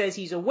token, he says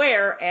he's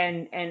aware,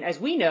 and as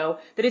we know,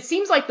 that it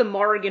seems like the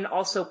Morrigan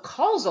also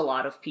calls a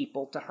lot of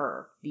people to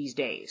her these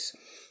days.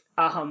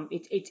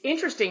 It's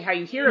interesting how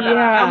you hear about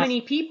how many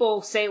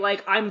people say,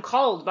 like, I'm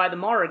called by the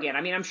Morrigan.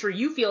 I mean, I'm sure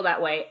you feel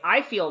that way.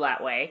 I feel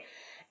that way.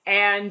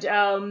 And,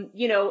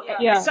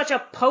 such a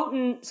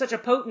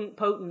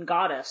potent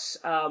goddess,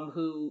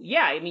 who,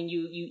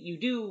 you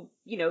do,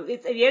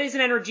 it is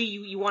an energy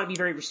you want to be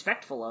very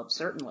respectful of,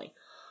 certainly.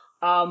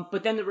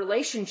 But then the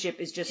relationship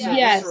is just so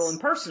visceral and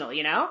personal,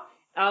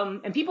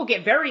 And people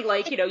get very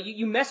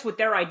you mess with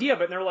their idea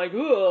of it and they're like,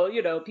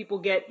 oh, people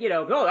get,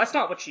 oh, that's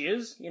not what she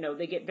is.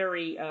 They get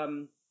very,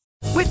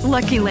 With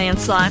Lucky Land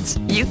Slots,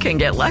 you can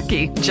get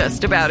lucky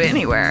just about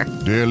anywhere.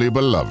 Dearly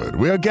beloved,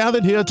 we are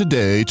gathered here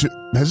today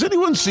to... Has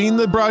anyone seen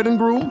the bride and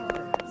groom?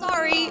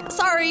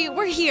 Sorry,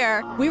 we're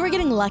here. We were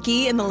getting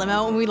lucky in the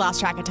limo and we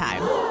lost track of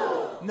time.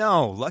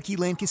 No, Lucky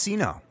Land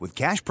Casino, with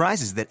cash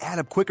prizes that add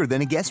up quicker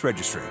than a guest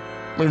registry.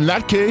 In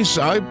that case,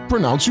 I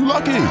pronounce you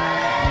lucky.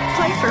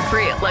 Play for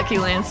free at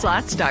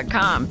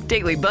LuckyLandSlots.com.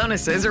 Daily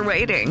bonuses are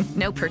waiting.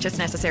 No purchase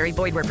necessary.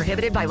 Void where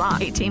prohibited by law.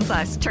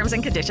 18+. Terms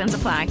and conditions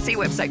apply. See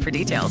website for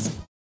details.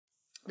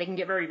 They can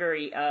get very,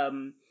 very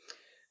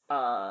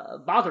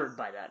bothered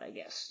by that, I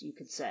guess you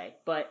could say.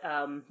 But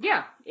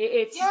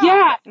it's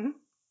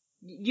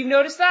You've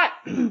noticed that?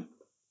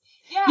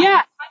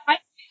 Yeah, I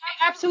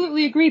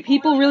absolutely agree.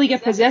 People really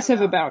get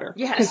possessive about her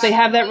because they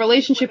have that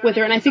relationship with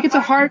her, and I think it's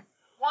a hard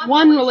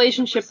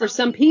relationship for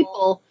some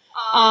people.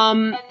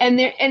 And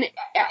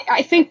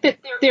I think that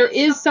there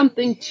is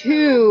something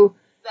too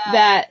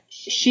that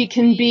she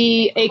can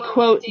be a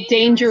quote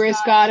dangerous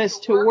goddess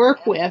to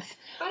work with,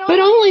 but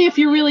only if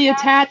you're really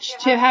attached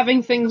to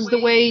having things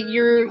the way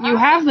you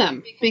have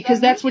them,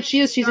 because that's what she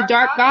is. She's a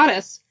dark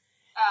goddess.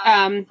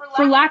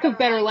 For lack of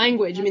better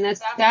language, I mean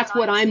that's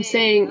what I'm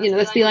saying.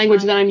 That's the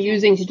language that I'm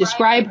using to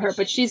describe her.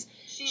 But she's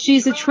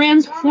a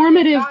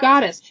transformative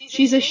goddess.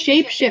 She's a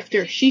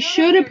shapeshifter. She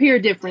should appear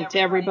different to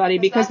everybody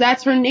because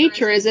that's her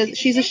nature.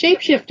 She's a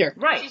shapeshifter.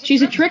 Right.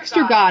 She's a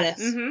trickster goddess,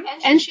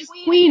 and she's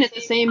queen at the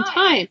same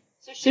time.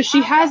 So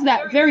she has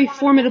that very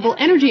formidable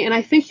energy, and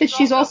I think that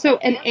she's also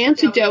an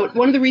antidote.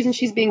 One of the reasons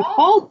she's being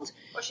called,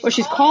 or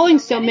she's calling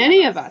so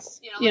many of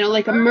us,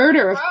 like a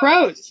murder of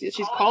crows.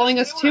 She's calling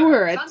us to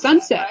her at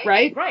sunset,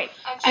 right? Right.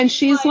 And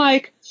she's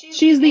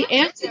the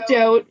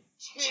antidote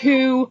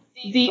to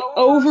the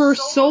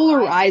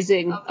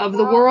over-solarizing of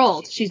the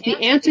world. She's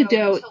the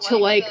antidote to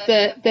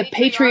the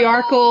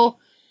patriarchal,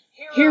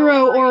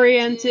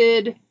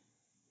 hero-oriented,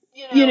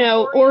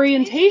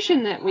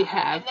 orientation that we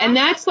have. And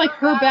that's like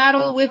her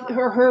battle with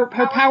her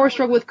power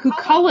struggle with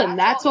Cuchulainn.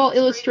 That's all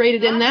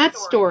illustrated in that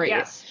story.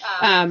 Yes.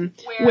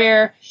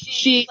 Where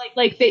he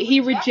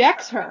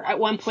rejects her at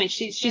one point.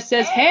 She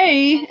says,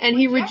 hey, and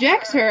he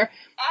rejects her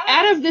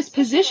out of this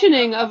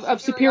positioning of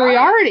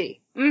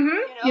superiority.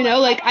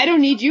 I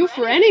don't need you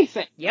for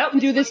anything. Yep. I can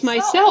do this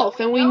myself.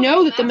 And we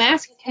know that the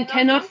masculine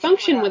cannot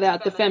function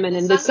without the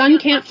feminine. The sun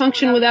can't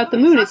function without the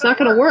moon. It's not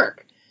going to work.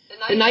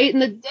 The night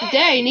and the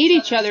day need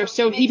each other,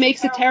 so he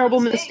makes a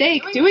terrible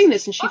mistake doing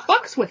this, and she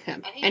fucks with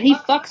him, and he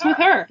fucks with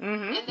her.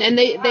 And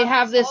they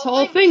have this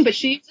whole thing,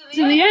 but in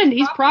the end,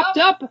 he's propped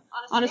up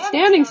on a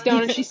standing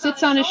stone, and she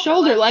sits on his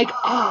shoulder like,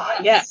 oh,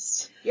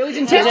 yes. His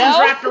intestines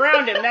wrapped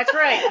around him, that's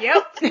right,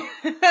 yep.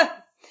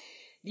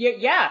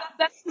 Yeah.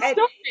 That's the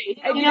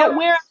story. Whereas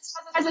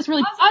he has this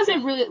really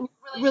positive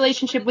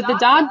relationship with the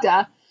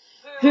Dagda,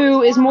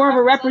 who is more of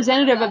a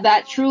representative of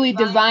that truly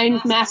divine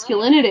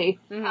masculinity,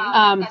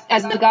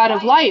 as the god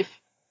of life.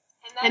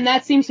 And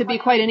that seems to be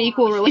quite an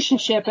equal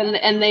relationship,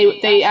 and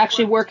they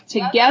actually work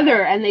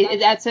together,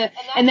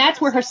 and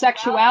that's where her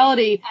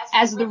sexuality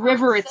as the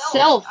river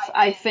itself,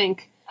 I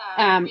think,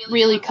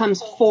 really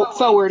comes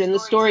forward in the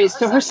stories.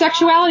 So her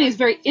sexuality is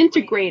very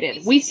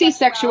integrated. We see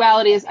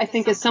sexuality as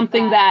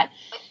something that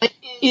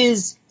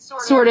is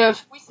sort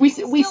of, we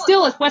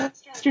still as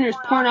Westerners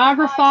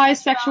pornographize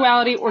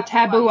sexuality or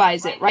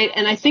tabooize it, right?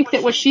 And I think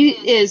that what she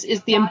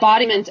is the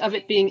embodiment of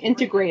it being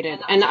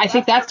integrated. And I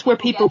think that's where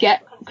people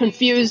get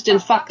confused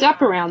and fucked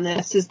up around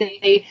this, is that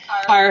they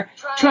are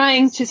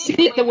trying to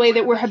see it the way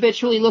that we're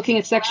habitually looking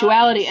at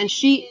sexuality. And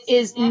she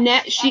is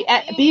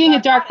being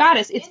a dark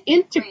goddess, it's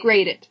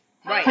integrated.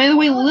 Right. Kind of the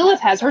way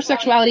Lilith has her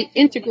sexuality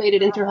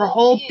integrated into her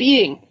whole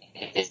being.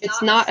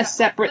 It's not a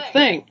separate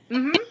thing.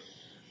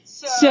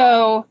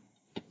 So,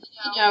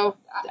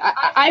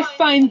 I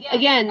find,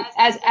 again,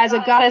 as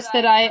a goddess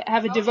that I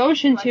have a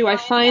devotion to, I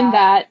find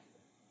that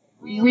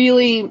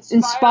really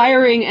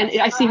inspiring, and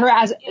I see her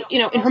as,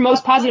 in her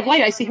most positive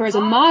light, I see her as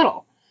a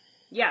model.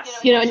 Yes.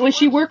 And when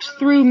she works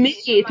through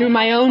me, through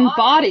my own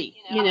body,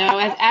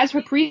 as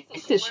her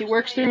priestess, she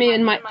works through me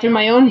and through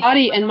my own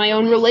body and my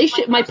own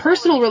my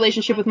personal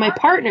relationship with my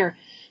partner.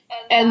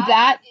 And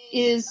that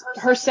is,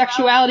 her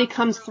sexuality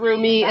comes through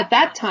me at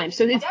that time.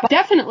 So it's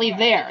definitely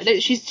there.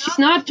 She's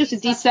not just a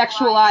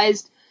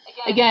desexualized,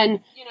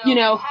 again,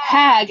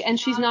 hag, and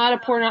she's not a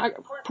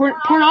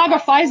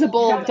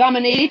pornographizable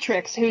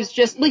dominatrix who's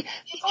just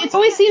she's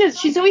always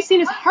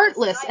seen as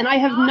heartless, and I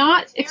have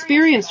not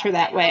experienced her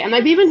that way. And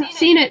I've even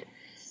seen it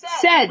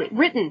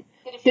written,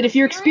 that if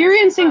you're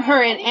experiencing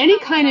her in any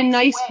kind of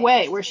nice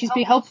way where she's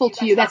being helpful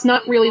to you, that's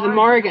not really the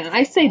Morrigan. And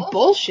I say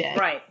bullshit.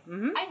 Right.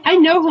 I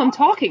know who I'm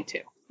talking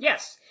to.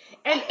 Yes.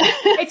 And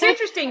it's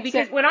interesting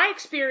because when I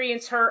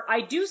experience her,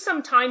 I do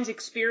sometimes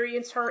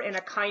experience her in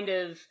a kind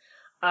of,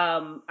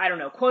 I don't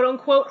know, quote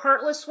unquote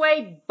heartless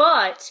way,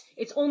 but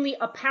it's only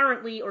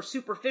apparently or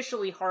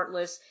superficially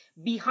heartless.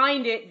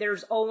 Behind it,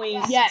 there's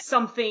always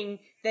something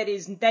that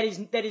is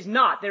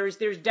not.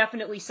 There's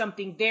definitely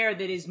something there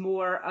that is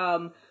more,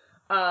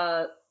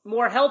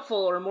 more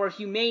helpful or more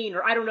humane,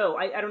 or I don't know.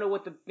 I don't know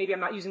maybe I'm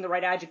not using the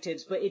right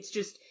adjectives, but it's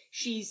just,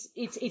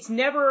 it's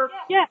never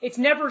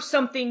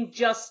something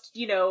just,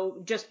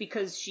 just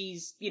because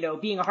she's,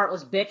 being a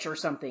heartless bitch or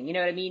something. You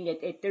know what I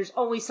mean? There's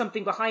always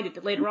something behind it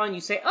that later on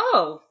you say,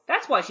 oh,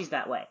 that's why she's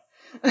that way.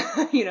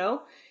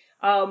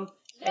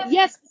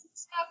 Yes.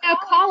 Now,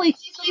 Kali,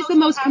 she's the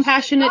most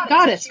compassionate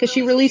goddess because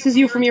she releases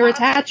you from your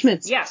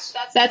attachments. Yes.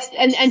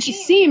 And she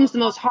seems the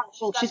most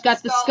heartful. She's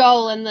got the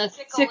skull and the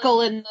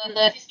sickle and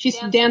she's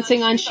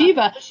dancing on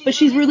Shiva, but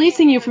she's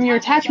releasing you from your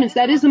attachments.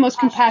 That is the most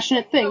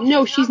compassionate thing.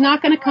 No, she's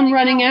not going to come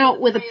running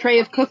out with a tray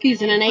of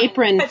cookies and an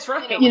apron, That's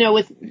right.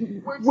 With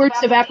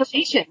words of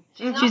affirmation.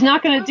 Mm-hmm. She's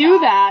not going to do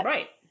that.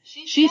 Right.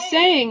 She's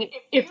saying,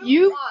 if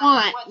you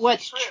want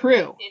what's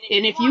true,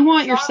 and if you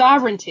want your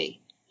sovereignty,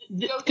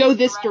 go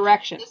this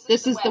direction.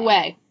 This is the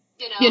way,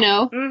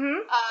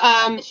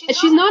 Mm-hmm.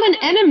 She's not an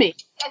enemy.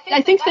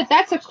 I think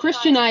that's a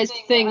Christianized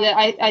thing that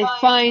I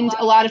find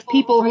a lot of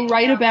people who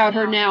write about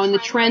her now, and the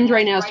trend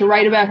right now is to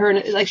write about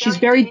her, like she's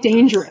very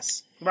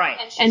dangerous. Right.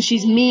 And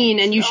she's mean,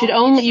 and you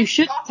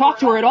shouldn't talk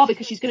to her at all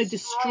because she's going to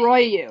destroy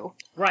you.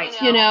 Right.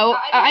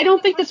 I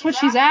don't think that's what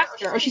she's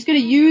after. Or she's going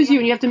to use you,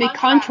 and you have to make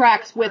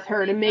contracts with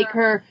her to make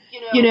her,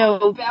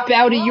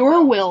 bow to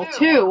your will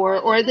too,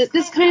 or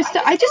this kind of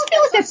stuff. I just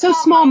feel like that's so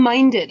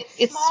small-minded.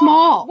 It's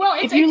small. Well,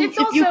 if you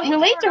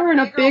relate to her in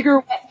a bigger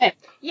way.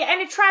 Yeah,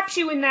 and it traps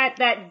you in that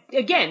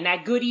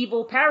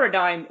good-evil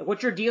paradigm.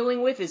 What you're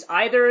dealing with is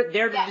either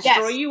there to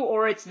destroy you,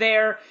 or it's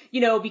there,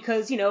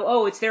 because,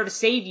 it's there to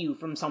save you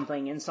from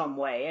something in some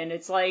way. And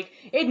it's like,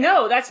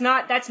 no, that's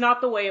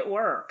not the way it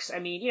works. I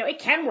mean, it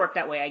can work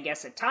that way, I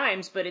guess, at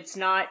times, but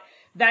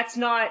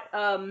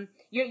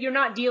you're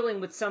not dealing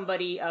with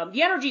somebody,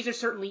 the energies are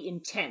certainly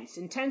intense.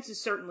 Intense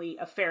is certainly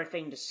a fair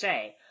thing to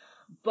say.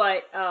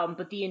 But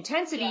the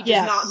intensity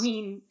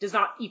does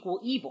not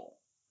equal evil.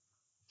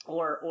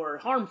 Or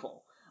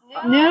harmful.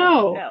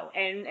 No.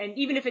 And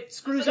even if it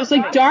screws up. It's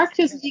like dark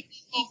doesn't equal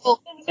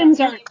evil. Sins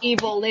aren't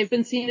evil. They've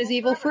been seen as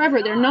evil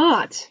forever. They're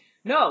not.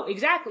 No,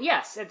 exactly.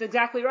 Yes, that's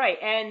exactly right.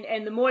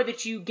 And the more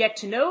that you get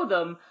to know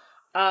them,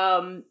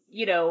 like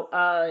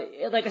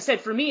I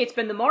said, for me, it's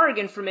been the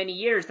Morrigan for many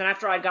years. Then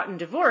after I'd gotten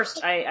divorced,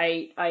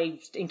 I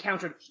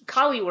encountered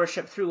Kali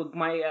worship through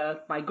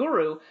my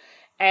guru.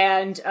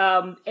 And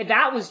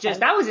that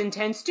was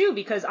intense too,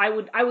 because I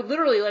would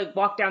literally like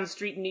walk down the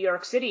street in New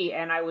York City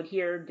and I would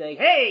hear like,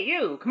 hey,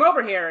 you, come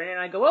over here. And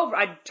I'd go over,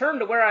 I'd turn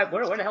to where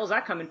the hell is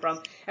that coming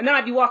from? And then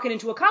I'd be walking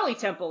into a Kali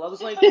temple. I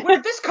was like, where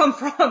did this come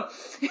from?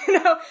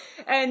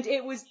 And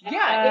it was,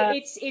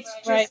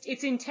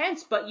 it's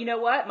intense, but you know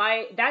what?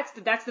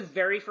 That's the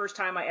very first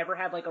time I ever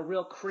had like a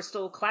real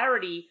crystal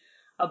clarity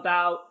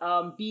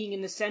about, being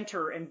in the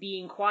center and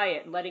being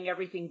quiet and letting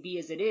everything be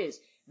as it is.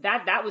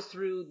 That was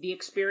through the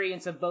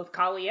experience of both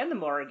Kali and the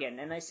Morrigan.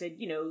 And I said,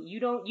 you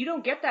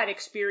don't get that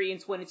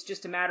experience when it's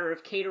just a matter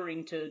of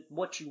catering to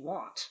what you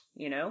want,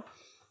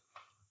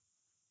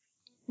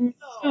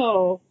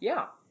 No.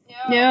 Yeah.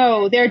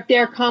 No,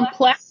 they're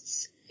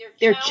complex,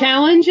 they're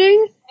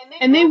challenging,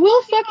 and they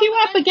will fuck you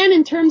up again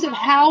in terms of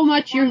how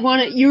much if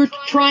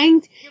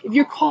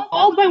you're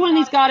called by one of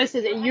these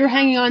goddesses and you're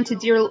hanging on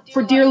to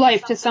for dear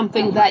life to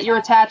something that you're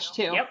attached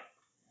to. Yep.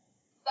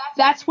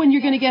 That's when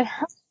you're going to get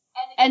hurt.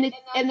 And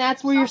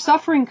that's where your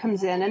suffering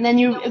comes in. And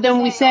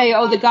then we say,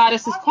 oh, the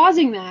goddess is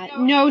causing that.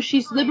 No,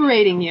 she's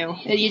liberating you.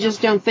 And you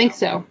just don't think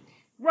so.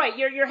 Right,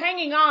 you're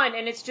hanging on,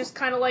 and it's just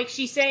kind of like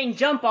she's saying,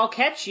 jump, I'll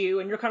catch you.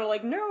 And you're kind of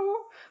like, no,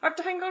 I have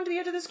to hang on to the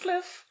edge of this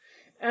cliff.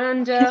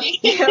 And,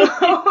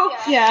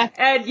 Yeah.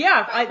 And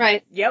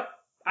right. Yep.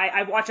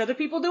 I watch other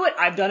people do it.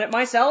 I've done it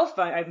myself.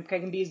 I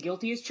can be as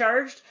guilty as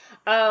charged.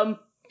 And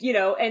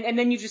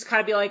then you just kind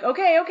of be like,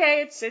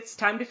 okay, it's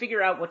time to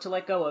figure out what to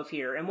let go of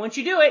here. And once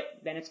you do it,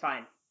 then it's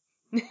fine.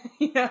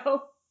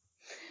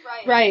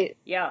 Right.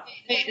 Yeah.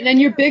 And then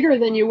you're bigger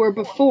than you were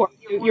before.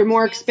 You're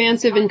more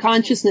expansive in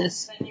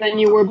consciousness than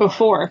you were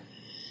before.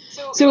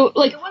 So,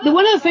 like,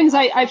 one of the things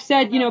I've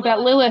said,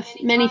 about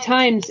Lilith many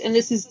times, and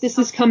this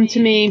has come to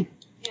me,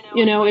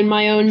 in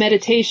my own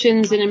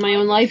meditations and in my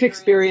own life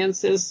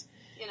experiences,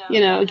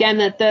 again,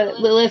 that the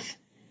Lilith,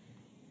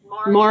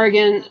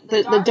 Morrigan,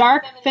 the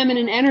dark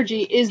feminine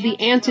energy is the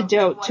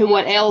antidote to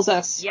what ails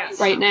us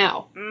right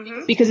now.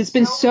 Mm-hmm. Because it's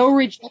been so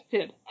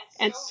rejected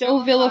and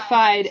so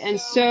vilified and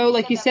so,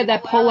 like you said,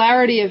 that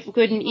polarity of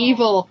good and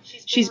evil,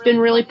 she's been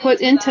really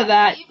put into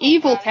that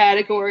evil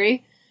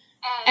category.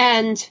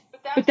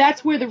 But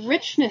that's where the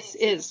richness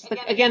is.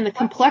 Again, the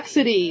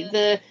complexity,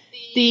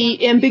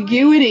 the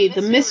ambiguity,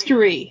 the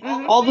mystery,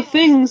 all the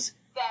things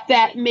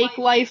that make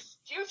life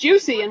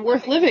juicy and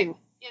worth living,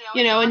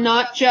 and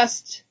not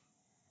just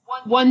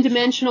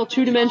one-dimensional,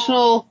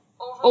 two-dimensional,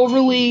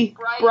 overly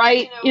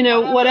bright,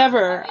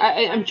 whatever.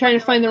 I'm trying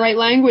to find the right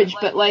language,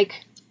 but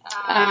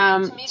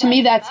to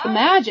me that's the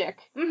magic.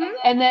 Mm-hmm.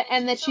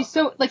 And that she's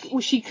so, like,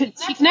 she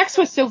connects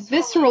with so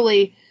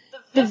viscerally.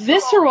 The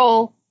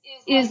visceral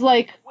is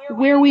like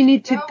where we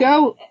need to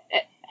go.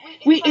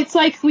 It's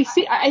like we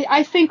see,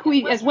 I think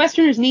we as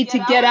Westerners need to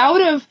get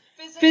out of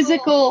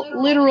physical,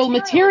 literal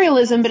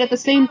materialism, but at the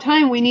same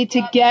time, we need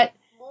to get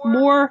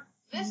more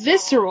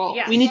visceral.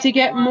 Yes. We need to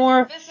get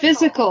more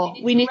physical.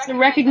 We need to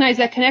recognize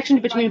that connection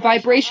between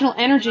vibrational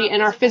energy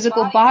and our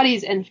physical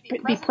bodies and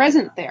be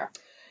present there.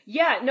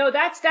 Yeah, no,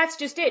 that's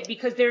just it,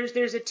 because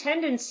there's a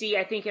tendency,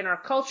 I think, in our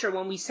culture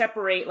when we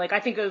separate, like,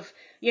 I think of,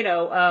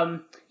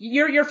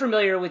 you're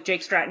familiar with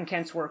Jake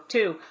Stratton-Kent's work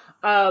too.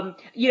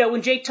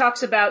 When Jake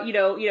talks about,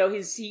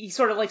 he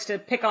sort of likes to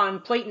pick on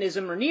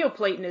Platonism or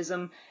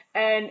Neoplatonism.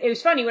 And it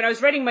was funny, when I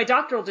was writing my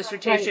doctoral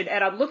dissertation,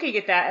 and I'm looking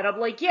at that, and I'm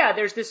like, yeah,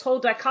 there's this whole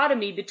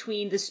dichotomy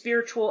between the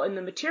spiritual and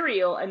the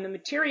material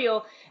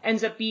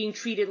ends up being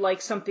treated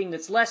like something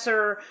that's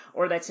lesser,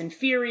 or that's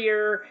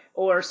inferior,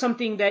 or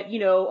something that, you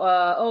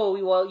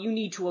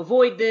need to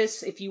avoid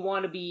this if you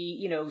want to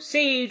be,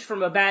 saved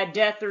from a bad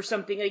death or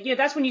something. Like,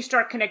 that's when you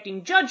start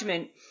connecting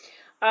judgment.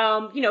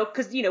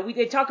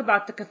 They talk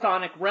about the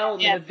chthonic realm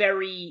in a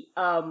very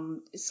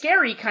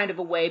scary kind of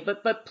a way,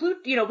 but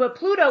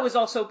Pluto is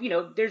also,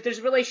 there's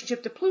a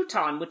relationship to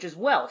Pluton, which is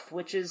wealth,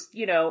 which is,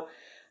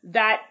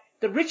 that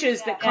the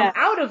riches that come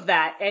out of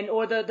that,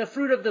 or the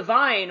fruit of the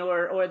vine,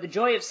 or the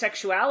joy of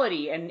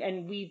sexuality,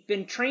 and we've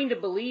been trained to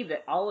believe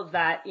that all of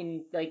that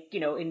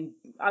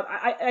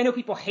I know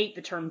people hate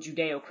the term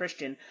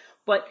Judeo-Christian,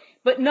 but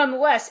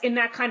nonetheless, in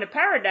that kind of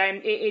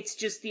paradigm, it's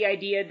just the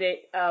idea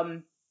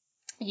that,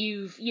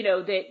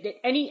 that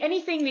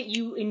anything that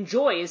you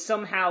enjoy is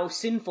somehow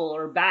sinful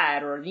or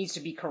bad or needs to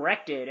be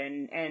corrected.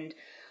 And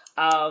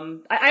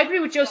I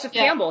agree with Joseph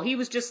Campbell. He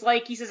was just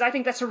like, he says, I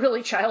think that's a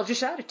really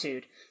childish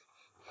attitude.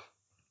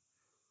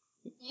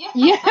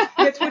 Yeah.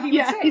 That's what he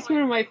would say. He's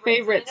one of my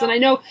favorites. And I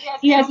know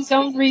he has his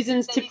own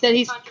reasons that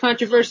he's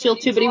controversial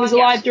too, but he was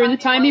alive during the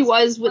time he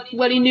was with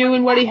what he knew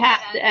and what he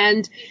had.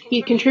 And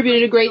he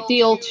contributed a great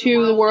deal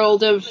to the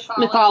world of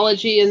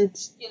mythology and,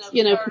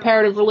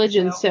 comparative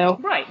religion. So.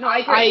 Right. No, I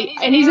agree.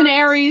 And he's an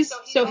Aries,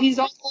 so he's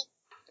all.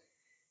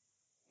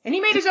 And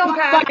he made his own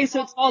path.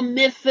 So it's all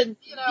myth and,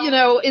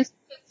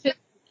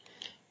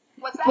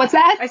 What's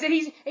that? I said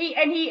he's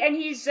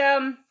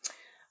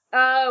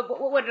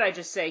what did I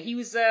just say? He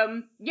was,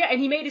 and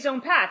he made his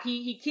own path.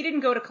 He didn't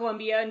go to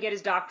Columbia and get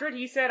his doctorate.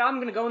 He said, I'm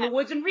going to go in the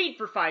woods and read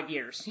for 5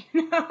 years.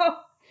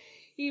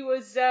 He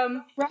was,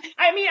 right.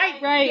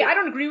 I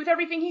don't agree with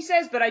everything he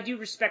says, but I do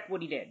respect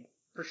what he did,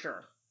 for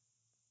sure.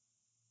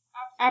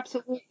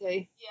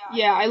 Absolutely.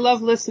 Yeah, I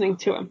love listening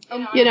to him.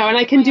 And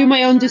I can do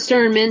my own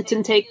discernment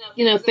and take,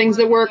 things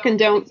that work and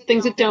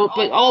things that don't,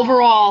 but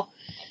overall,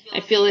 I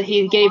feel that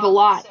he gave a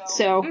lot,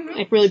 so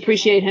I really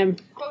appreciate him.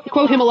 I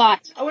quote him a lot.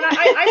 Oh, and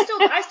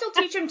I still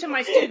teach him to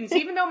my students,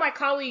 even though my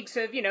colleagues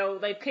have,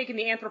 they've taken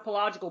the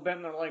anthropological bent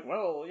and they're like,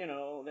 well,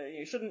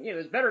 you shouldn't,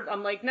 it's better.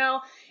 I'm like,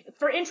 no,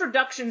 for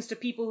introductions to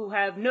people who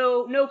have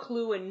no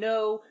clue and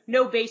no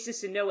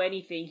basis and no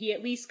anything, he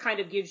at least kind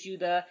of gives you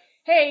the,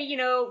 hey,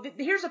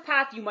 here's a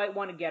path you might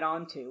want to get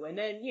onto, and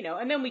then,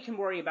 and then we can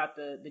worry about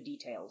the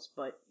details,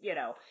 but,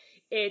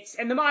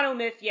 and the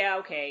monomyth,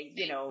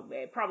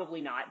 probably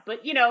not.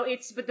 But,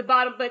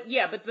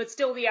 but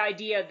still the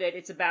idea that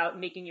it's about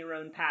making your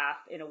own path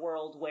in a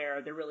world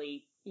where there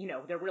really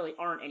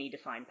aren't any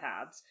defined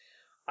paths.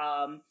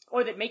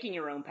 Or that making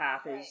your own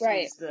path is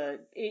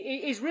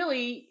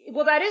really,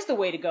 well, that is the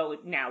way to go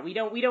now. We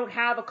don't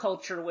have a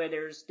culture where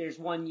there's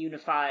one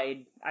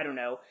unified, I don't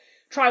know,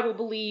 tribal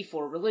belief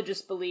or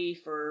religious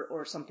belief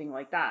or something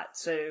like that.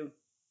 So,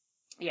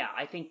 yeah,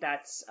 I think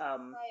that's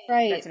an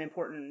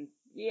important.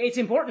 It's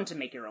important to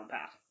make your own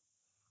path.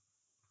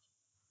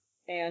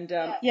 And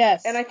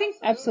yes, and I think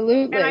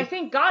absolutely, and I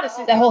think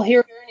goddesses, the whole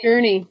hero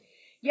journey.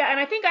 Yeah, and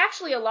I think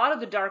actually a lot of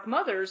the Dark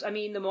Mothers, I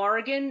mean the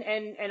Morrigan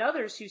and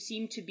others who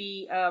seem to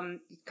be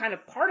kind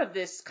of part of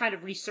this kind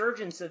of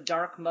resurgence of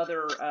Dark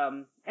Mother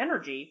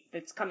energy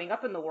that's coming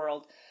up in the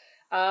world.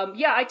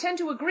 I tend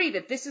to agree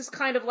that this is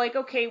kind of like,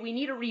 okay, we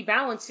need a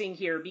rebalancing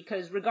here,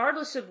 because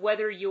regardless of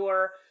whether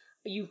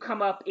you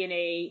come up in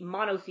a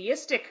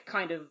monotheistic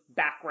kind of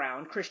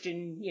background,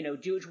 Christian,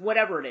 Jewish,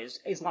 whatever it is,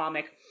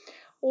 Islamic,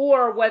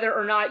 or whether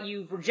or not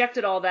you've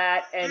rejected all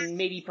that and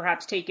maybe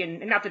perhaps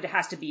taken, and not that it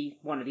has to be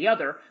one or the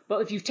other,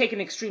 but if you've taken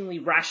an extremely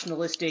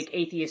rationalistic,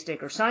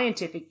 atheistic, or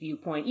scientific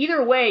viewpoint,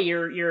 either way,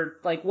 you're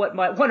like what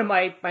one of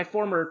my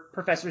former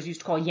professors used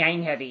to call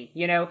yang heavy,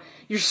 you're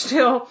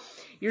still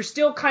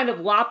kind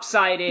of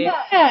lopsided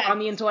on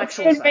the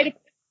intellectual side.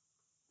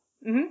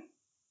 Mm-hmm.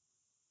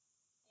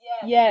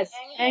 Yes,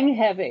 yang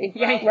heavy.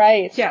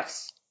 Right.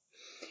 Yes.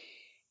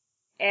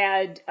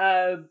 And,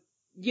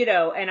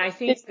 and I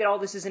think that all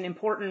this is I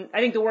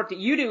think the work that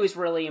you do is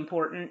really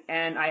important,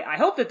 and I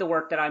hope that the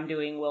work that I'm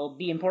doing will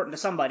be important to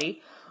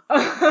somebody.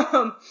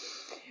 In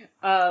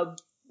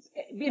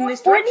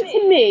this direction.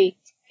 To me.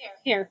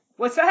 Here.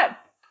 What's that?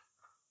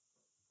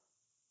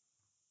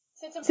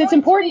 It's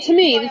important to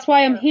me. That's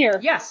why I'm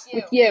here. Yes.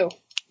 With you.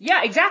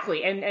 Yeah,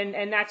 exactly.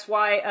 And that's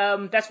why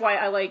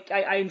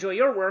I enjoy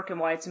your work and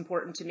why it's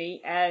important to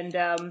me. And,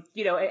 and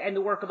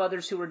the work of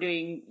others who are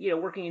doing,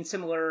 working in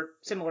similar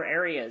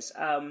areas.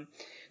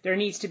 There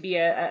needs to be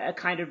a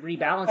kind of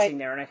rebalancing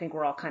there. And I think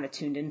we're all kind of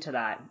tuned into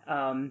that.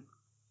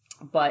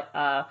 But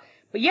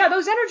But yeah,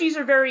 those energies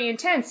are very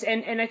intense.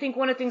 And I think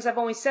one of the things I've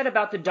always said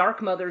about the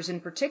Dark Mothers in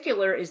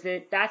particular is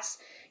that that's,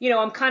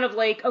 I'm kind of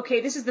like,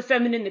 okay, this is the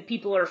feminine that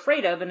people are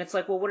afraid of. And it's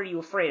like, well, what are you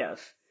afraid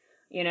of?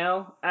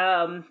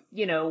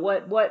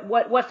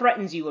 What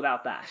threatens you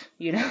about that?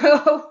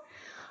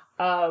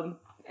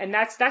 And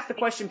that's the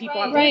question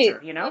people have to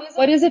answer,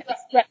 What is it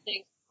that's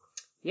threatening?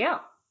 Yeah.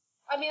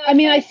 I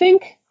mean, I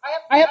think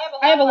I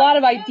have a lot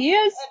of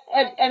ideas,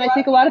 and I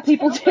think a lot of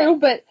people do,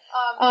 but,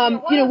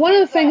 one of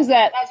the things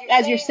that,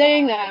 as you're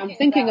saying that, I'm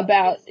thinking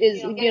about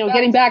is,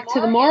 getting back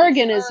to the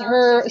Morrigan is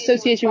her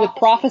association with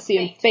prophecy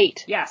and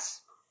fate.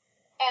 Yes.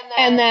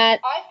 And that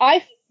I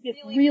find it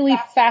really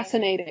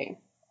fascinating.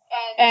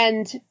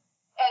 And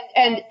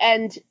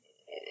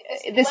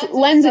this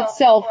lends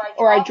itself,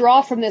 or I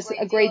draw from this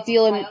a great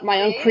deal in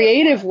my own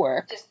creative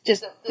work,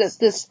 just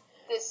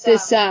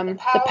the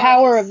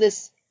power of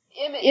this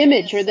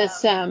image, or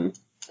this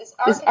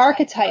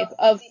archetype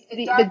of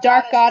the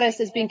dark goddess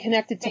as being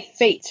connected to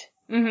fate.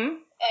 Mm-hmm.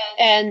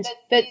 And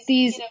that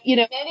these,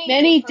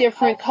 many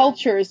different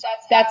cultures,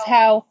 that's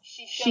how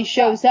she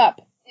shows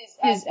up,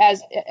 is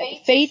as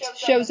fate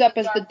shows up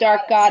as the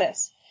dark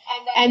goddess.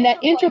 And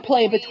that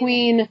interplay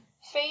between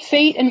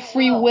fate and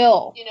free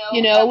will,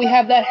 we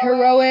have that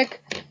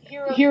heroic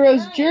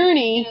hero's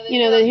journey,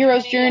 the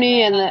hero's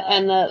journey and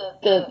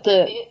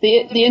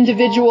the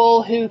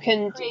individual who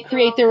can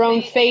create their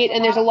own fate.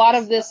 And there's a lot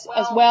of this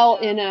as well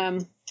in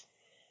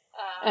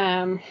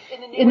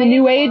the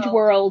New Age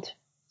world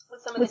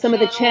with some of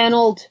the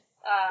channeled,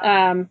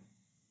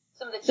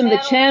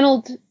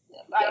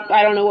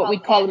 I don't know what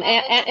we'd call them,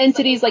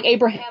 entities like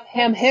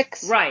Abraham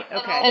Hicks. Right,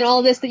 okay. And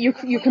all this, that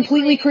you're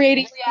completely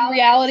creating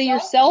reality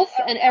yourself,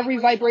 and every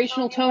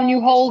vibrational tone you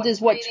hold is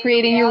what's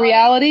creating your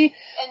reality.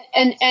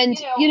 And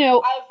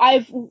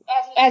I've,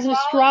 as an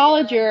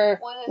astrologer,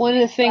 one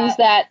of the things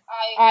that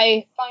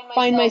I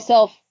find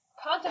myself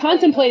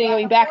contemplating,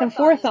 going back and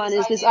forth on,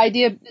 is this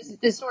idea,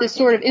 this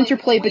sort of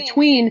interplay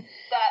between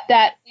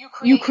that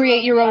you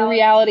create your own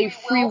reality,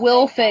 free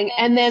will thing,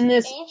 and then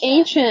this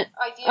ancient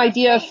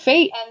idea of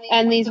fate,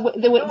 and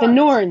the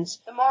Norns,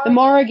 the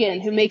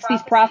Morrigan, who makes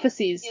these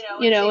prophecies,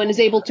 and is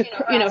able to,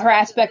 her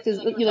aspect is,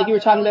 like you were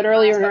talking about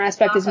earlier, and her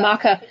aspect is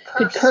Macha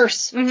could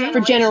curse for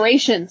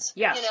generations.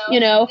 Yes.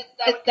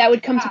 That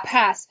would come to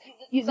pass.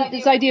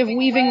 This idea of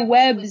weaving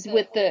webs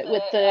with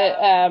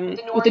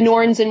the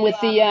Norns and with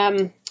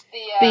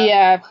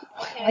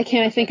why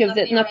can't I think of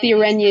not the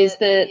Arenyes,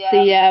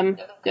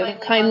 the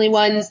kindly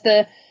ones,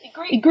 the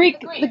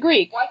Greek.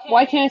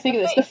 Why can't I think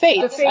of this? The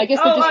Fates. I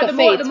guess they're just the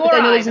Fates, but I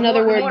know there's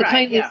another word, the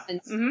kindly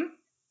ones. Mm-hmm.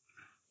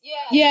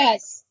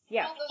 Yes.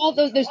 Yeah.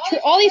 There's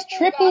all these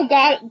triple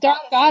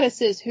dark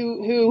goddesses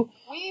who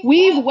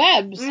weave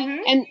webs,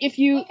 and if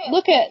you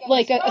look at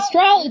like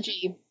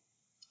astrology,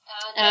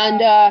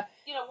 and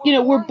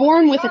we're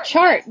born with a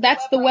chart.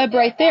 That's the web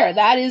right there.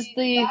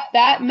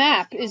 That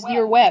map is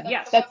your web.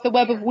 Yes. That's the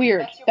web of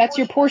weird. That's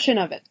your portion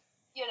of it.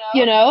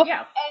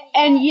 Yeah.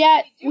 And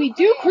yet we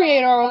do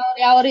create our own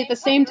reality at the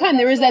same time.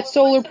 There is that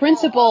solar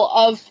principle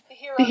of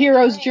the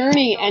hero's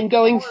journey and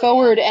going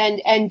forward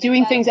and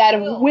doing things out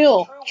of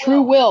will,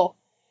 true will.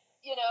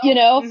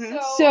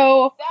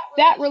 So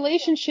that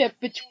relationship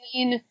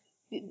between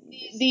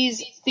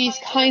these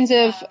kinds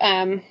of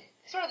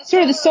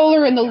sort of the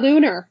solar and the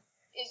lunar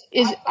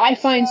is I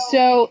find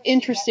so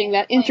interesting,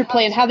 that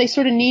interplay and how they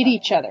sort of need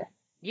each other.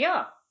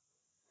 Yeah.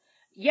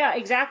 Yeah,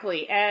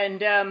 exactly. And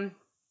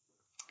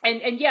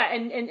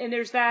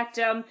there's that,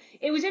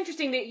 it was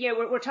interesting that,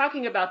 we're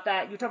talking about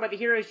that. You're talking about the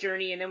hero's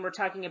journey, and then we're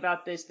talking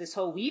about this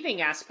whole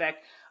weaving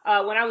aspect.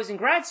 When I was in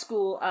grad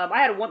school,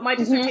 I had my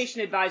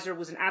dissertation advisor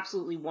was an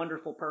absolutely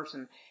wonderful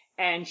person.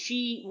 And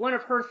one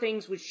of her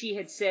things which she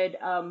had said,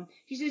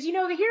 she says,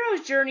 the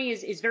hero's journey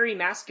is very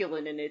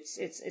masculine, and it's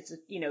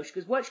she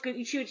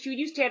goes,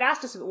 she had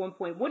asked us at one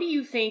point, what do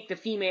you think the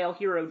female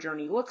hero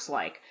journey looks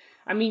like?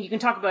 I mean, you can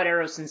talk about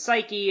Eros and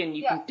Psyche, and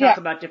you can talk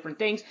about different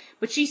things,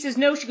 but she says,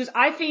 no, she goes,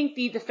 I think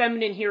the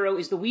feminine hero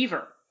is the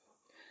weaver.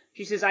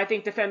 She says, I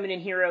think the feminine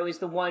hero is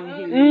the one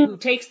who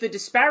takes the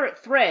disparate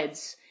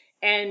threads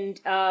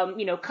and,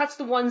 cuts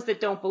the ones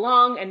that don't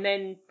belong, and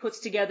then puts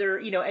together,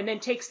 and then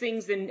takes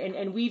things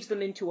and weaves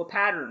them into a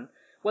pattern,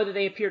 whether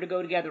they appear to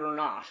go together or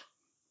not.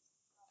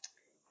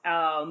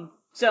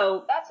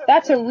 So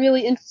that's a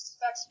really interesting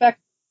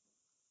aspect.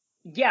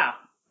 Yeah.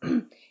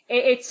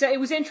 It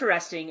was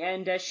interesting,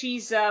 and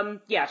she's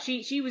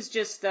she was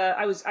just God,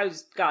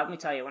 let me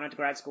tell you, when I went to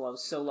grad school, I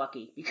was so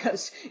lucky,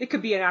 because it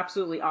could be an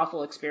absolutely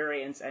awful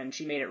experience, and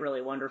she made it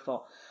really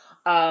wonderful.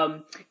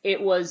 That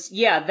was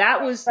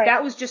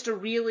just a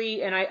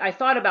really, and I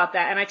thought about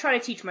that, and I try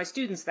to teach my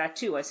students that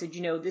too. I said,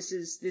 this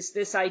is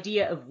this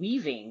idea of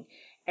weaving.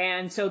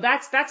 And so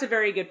that's a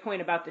very good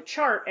point about the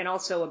chart, and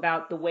also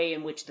about the way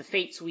in which the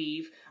fates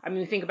weave. I mean,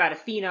 we think about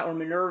Athena or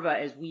Minerva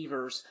as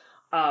weavers,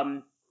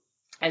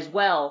 as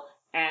well.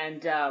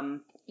 And,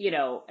 and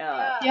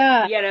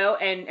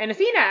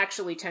Athena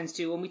actually tends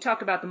to, when we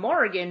talk about the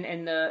Morrigan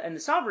and the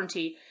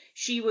sovereignty,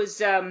 she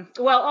was,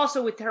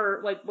 also with her,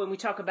 like when we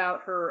talk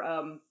about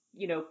her,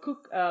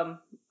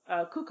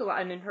 Kukula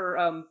and in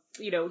her,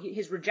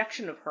 his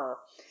rejection of her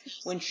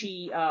when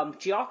she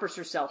offers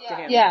herself to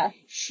him. Yeah.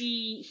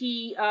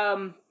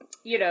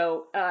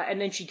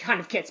 And then she kind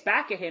of gets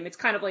back at him. It's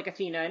kind of like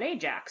Athena and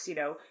Ajax,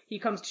 she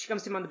comes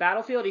to him on the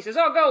battlefield. He says,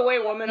 "Oh, go away,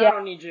 woman. I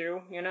don't need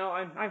you.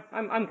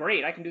 I'm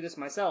great. I can do this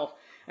myself."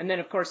 And then,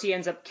 of course, he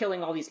ends up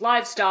killing all these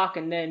livestock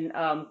and then,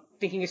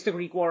 thinking it's the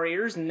Greek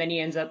warriors, and then he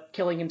ends up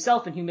killing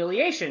himself in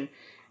humiliation.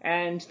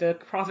 And the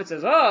prophet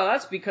says, "Oh,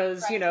 that's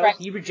because,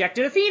 you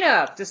rejected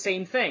Athena." It's the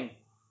same thing.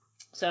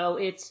 So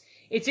it's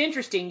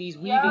interesting, these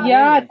weaving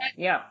women.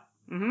 Yeah.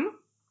 Mm-hmm.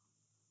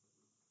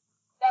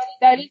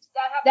 That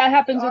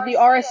happens with the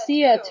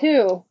Aristia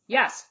too.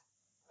 Yes.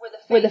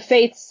 With the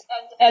Fates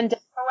and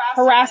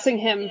harassing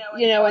him,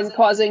 and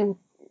causing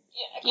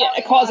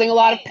a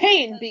lot of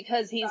pain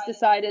because he's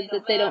decided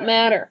that they don't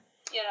matter.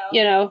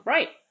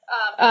 Right.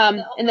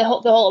 And the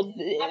whole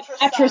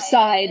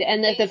atricide,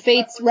 and that the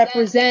Fates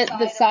represent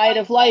the side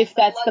of life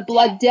that's the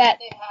blood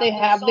debt. They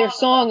have their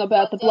song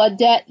about the blood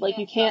debt. Like,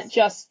 you can't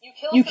just,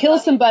 you kill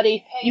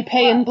somebody, you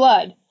pay in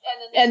blood.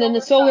 And then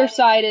the solar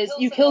side is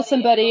you kill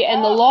somebody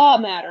and the law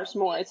matters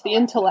more. It's the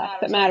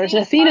intellect that matters.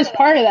 And Athena's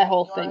part of that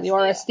whole thing, the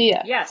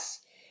Oresteia. Yes.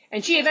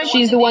 And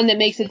she's the one that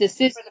makes a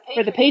decision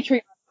for the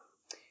patriarch.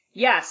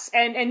 Yes.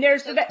 And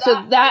there's that.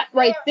 So that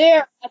right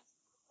there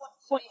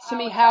points to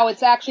me how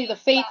it's actually the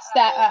Fates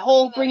that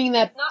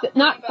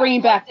not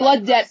bringing back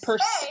blood debt per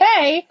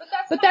se,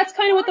 but that's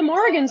kind of what the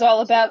Morrigan's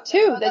all about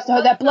too.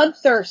 That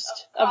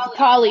bloodthirst of the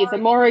Kali, the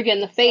Morrigan,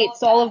 the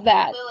Fates, all of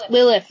that.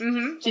 Lilith,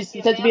 she's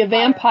said to be a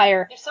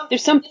vampire.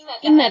 There's something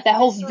in that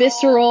whole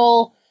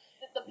visceral,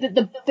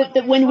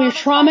 when we're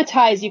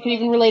traumatized, you can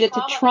even relate it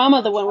to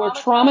trauma, that when we're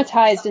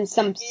traumatized in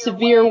some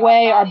severe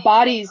way, our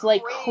bodies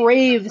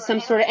crave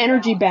some sort of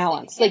energy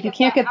balance. You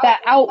can't get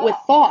that out with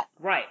thought.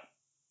 Right.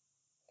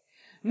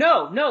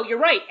 No, you're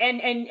right.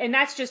 And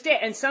that's just it.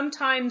 And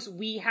sometimes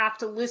we have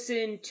to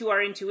listen to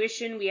our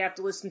intuition, we have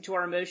to listen to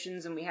our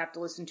emotions, and we have to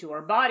listen to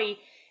our body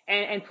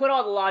and put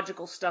all the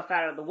logical stuff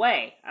out of the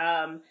way.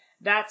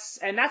 That's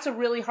a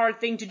really hard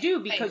thing to do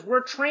because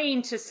we're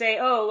trained to say,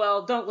 "Oh,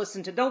 well, don't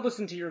listen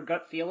to your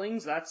gut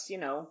feelings. That's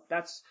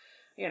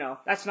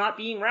not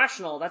being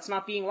rational. That's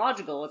not being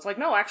logical." It's like,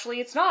 no, actually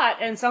it's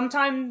not. And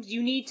sometimes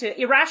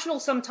irrational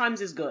sometimes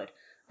is good.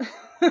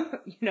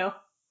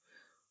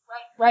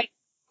 Right.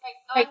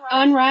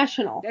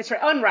 Unrational. That's right,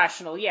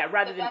 unrational, yeah,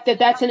 rather than...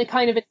 That's in a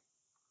kind of a...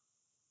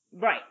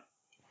 Right.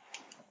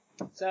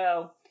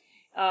 So,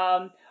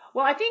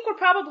 well, I think we're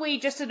probably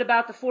just at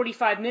about the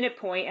 45-minute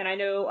point, and I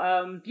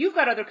know you've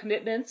got other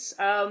commitments,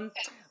 but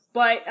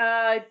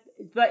I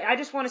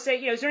just want to say,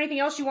 is there anything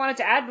else you wanted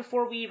to add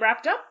before we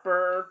wrapped up,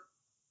 or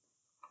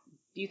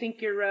do you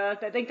think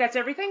I think that's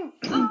everything?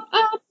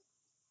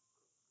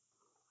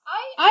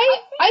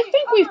 I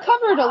think we've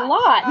covered a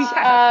lot.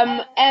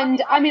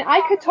 And I mean,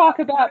 I could talk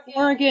about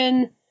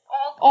Morrigan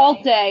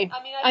all day.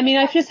 I mean,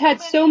 I've just had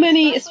so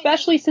many,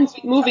 especially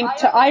since moving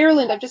to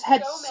Ireland, I've just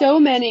had so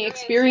many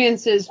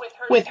experiences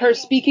with her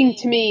speaking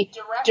to me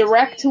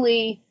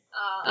directly.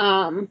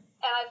 And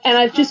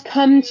I've just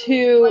come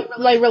to,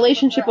 my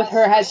relationship with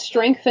her has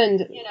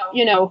strengthened,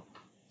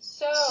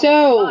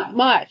 so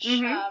much.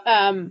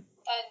 And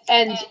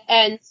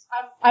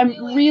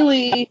I'm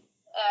really,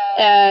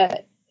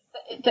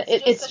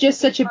 it's just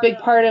such a big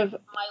part of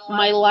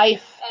my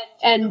life,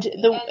 and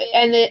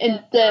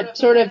the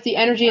sort of the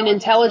energy and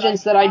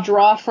intelligence that I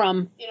draw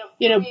from,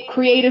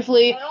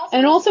 creatively,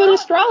 and also an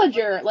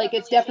astrologer.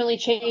 It's definitely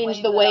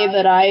changed the way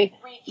that I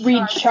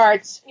read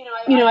charts.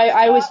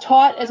 I was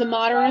taught as a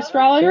modern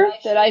astrologer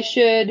that I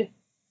should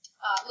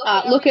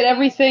look at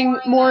everything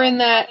more in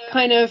that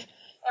kind of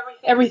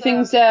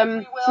everything's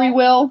free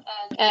will,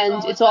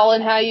 and it's all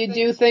in how you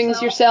do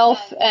things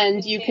yourself,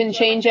 and you can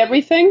change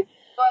everything.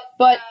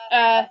 But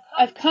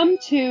I've come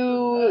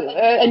to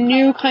a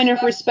new kind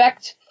of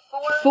respect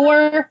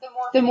for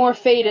the more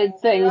fated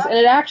things, and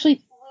it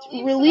actually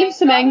relieves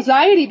some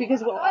anxiety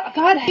because,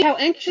 God, how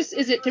anxious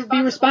is it to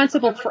be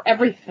responsible for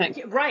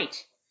everything?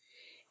 Right.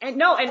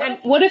 And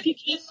what if you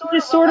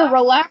just sort of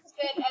relax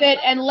a bit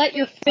and let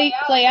your fate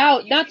play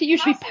out? Not that you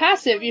should be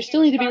passive, you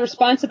still need to be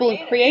responsible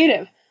and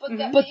creative.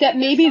 But that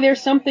maybe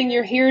there's something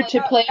you're here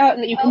to play out,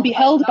 and that you can be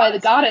held by the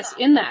goddess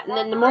in that. And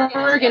then the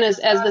Morrigan, as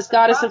this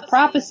goddess of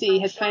prophecy,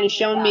 has kind of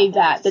shown me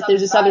that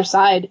there's this other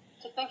side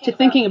to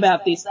thinking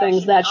about these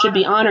things that should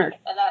be honored.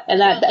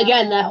 And that,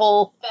 again, that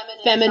whole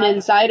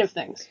feminine side of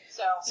things.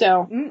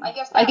 So,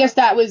 I guess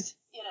that was,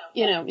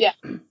 yeah.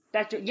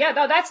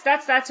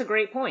 That's a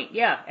great point.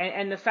 Yeah.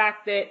 And the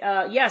fact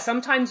that,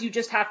 sometimes you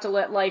just have to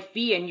let life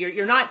be, and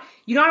you're not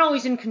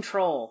always in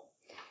control.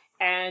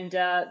 And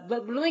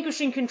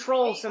relinquishing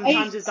control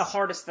sometimes is the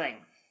hardest thing.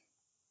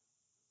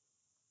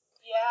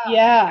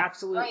 Yeah.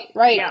 Absolutely.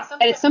 Right. Yeah.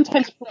 And it's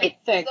sometimes a great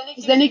thing.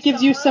 Because then it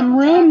gives you some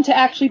room to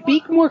actually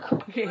be more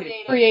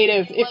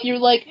creative. If you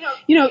like,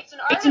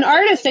 it's an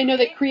artist, I know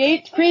that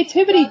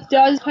creativity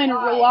does kind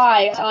of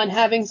rely on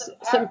having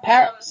some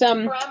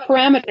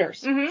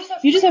parameters.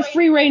 If you just have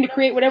free reign to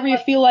create whatever you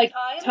feel like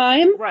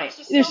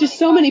there's just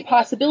so many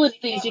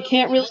possibilities. You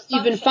can't really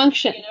even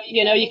function.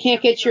 You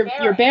can't get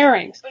your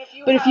bearings.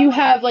 But if you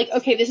have like,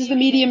 okay, this is the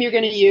medium you're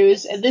going to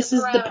use, and this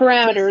is the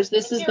parameters,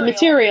 this is the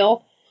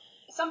material,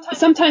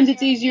 sometimes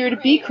it's easier to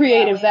be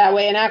creative that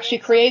way and actually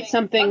create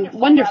something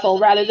wonderful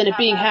rather than it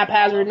being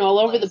haphazard and all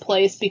over the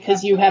place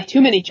because you have too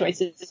many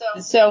choices.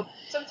 So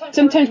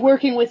sometimes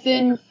working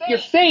within your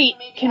fate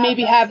can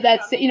maybe have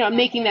that,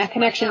 making that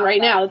connection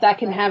right now, that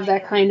can have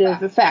that kind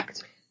of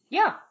effect.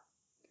 Yeah,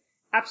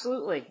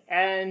 absolutely.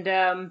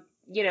 And,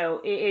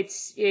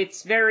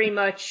 it's very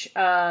much,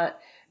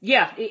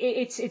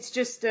 it's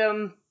just,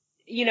 and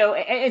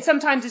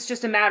sometimes it's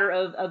just a matter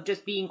of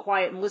just being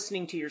quiet and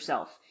listening to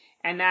yourself.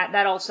 And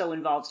that also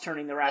involves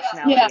turning the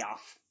rationality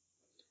off.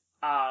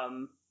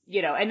 And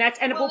that's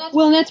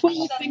one of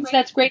the things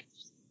that's great.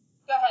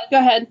 Go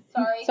ahead.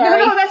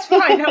 Sorry. No, that's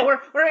fine. No,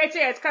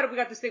 it's kind of, we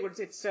got this thing where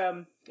it's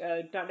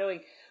not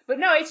knowing. But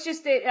no, it's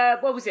just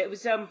that, what was it? It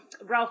was,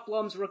 Ralph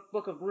Blum's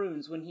Book of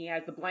Runes when he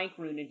has the blank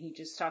rune and he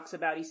just talks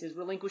about, he says,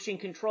 relinquishing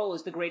control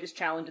is the greatest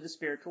challenge of the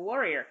spiritual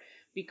warrior.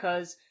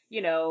 Because,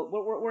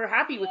 we're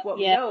happy with what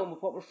we know and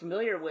with what we're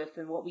familiar with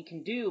and what we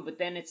can do. But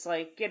then it's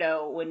like,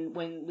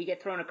 when we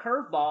get thrown a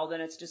curveball,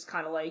 then it's just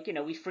kind of like,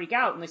 we freak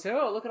out and they say,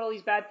 oh, look at all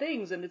these bad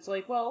things. And it's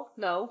like, well,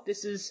 no,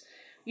 this is,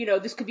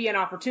 this could be an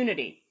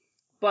opportunity.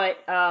 But,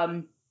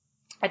 I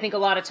think a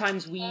lot of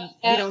times we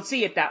don't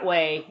see it that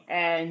way.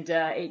 And,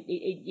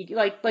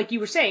 like you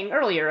were saying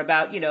earlier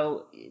about,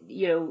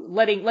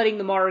 letting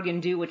the Morrigan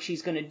do what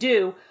she's going to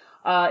do.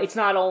 It's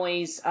not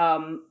always,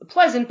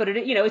 pleasant, but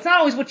it's not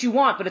always what you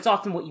want, but it's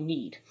often what you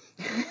need.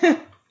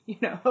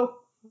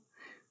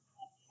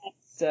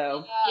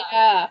 So.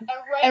 Yeah.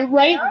 And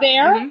right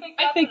there,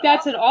 I think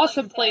that's an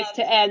awesome place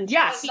to end.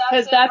 Yes.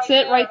 Because that's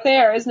it right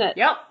there, isn't it?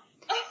 Yep.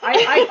 We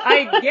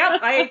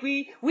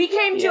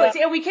came to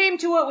it. We came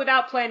to it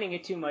without planning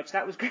it too much.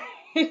 That was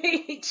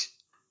great.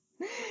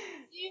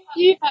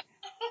 Yeah.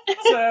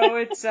 So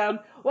it's,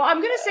 well,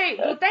 I'm going to say,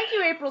 thank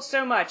you, April,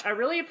 so much. I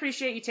really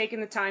appreciate you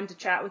taking the time to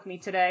chat with me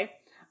today.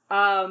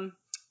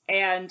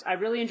 And I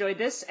really enjoyed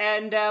this.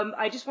 And,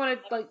 I just want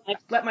to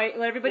let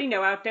everybody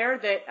know out there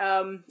that,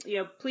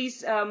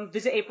 please,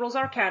 visit April's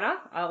Arcana.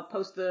 I'll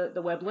post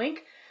the web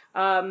link.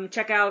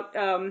 Check out,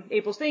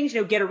 April's things,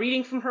 get a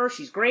reading from her.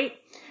 She's great.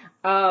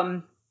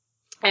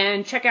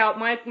 And check out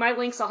my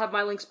links. I'll have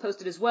my links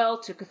posted as well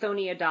to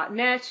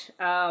Chthoniya.net,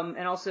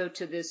 and also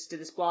to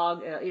this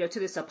blog, to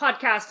this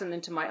podcast, and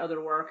then to my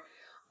other work.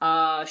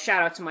 Shout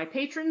out to my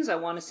patrons. I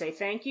want to say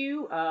thank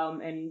you.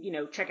 And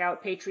check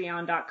out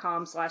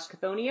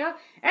patreon.com/Chthoniya.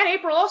 And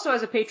April also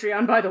has a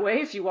Patreon, by the way,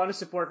 if you want to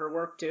support her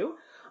work too.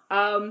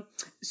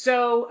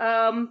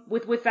 So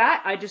with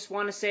that, I just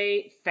want to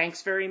say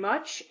thanks very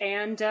much,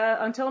 and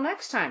until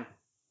next time.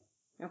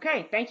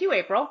 Okay, thank you,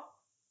 April.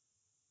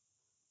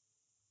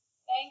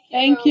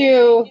 Thank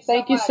you.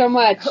 Thank you so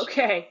much.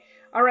 Okay.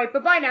 All right.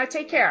 Bye-bye now.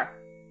 Take care.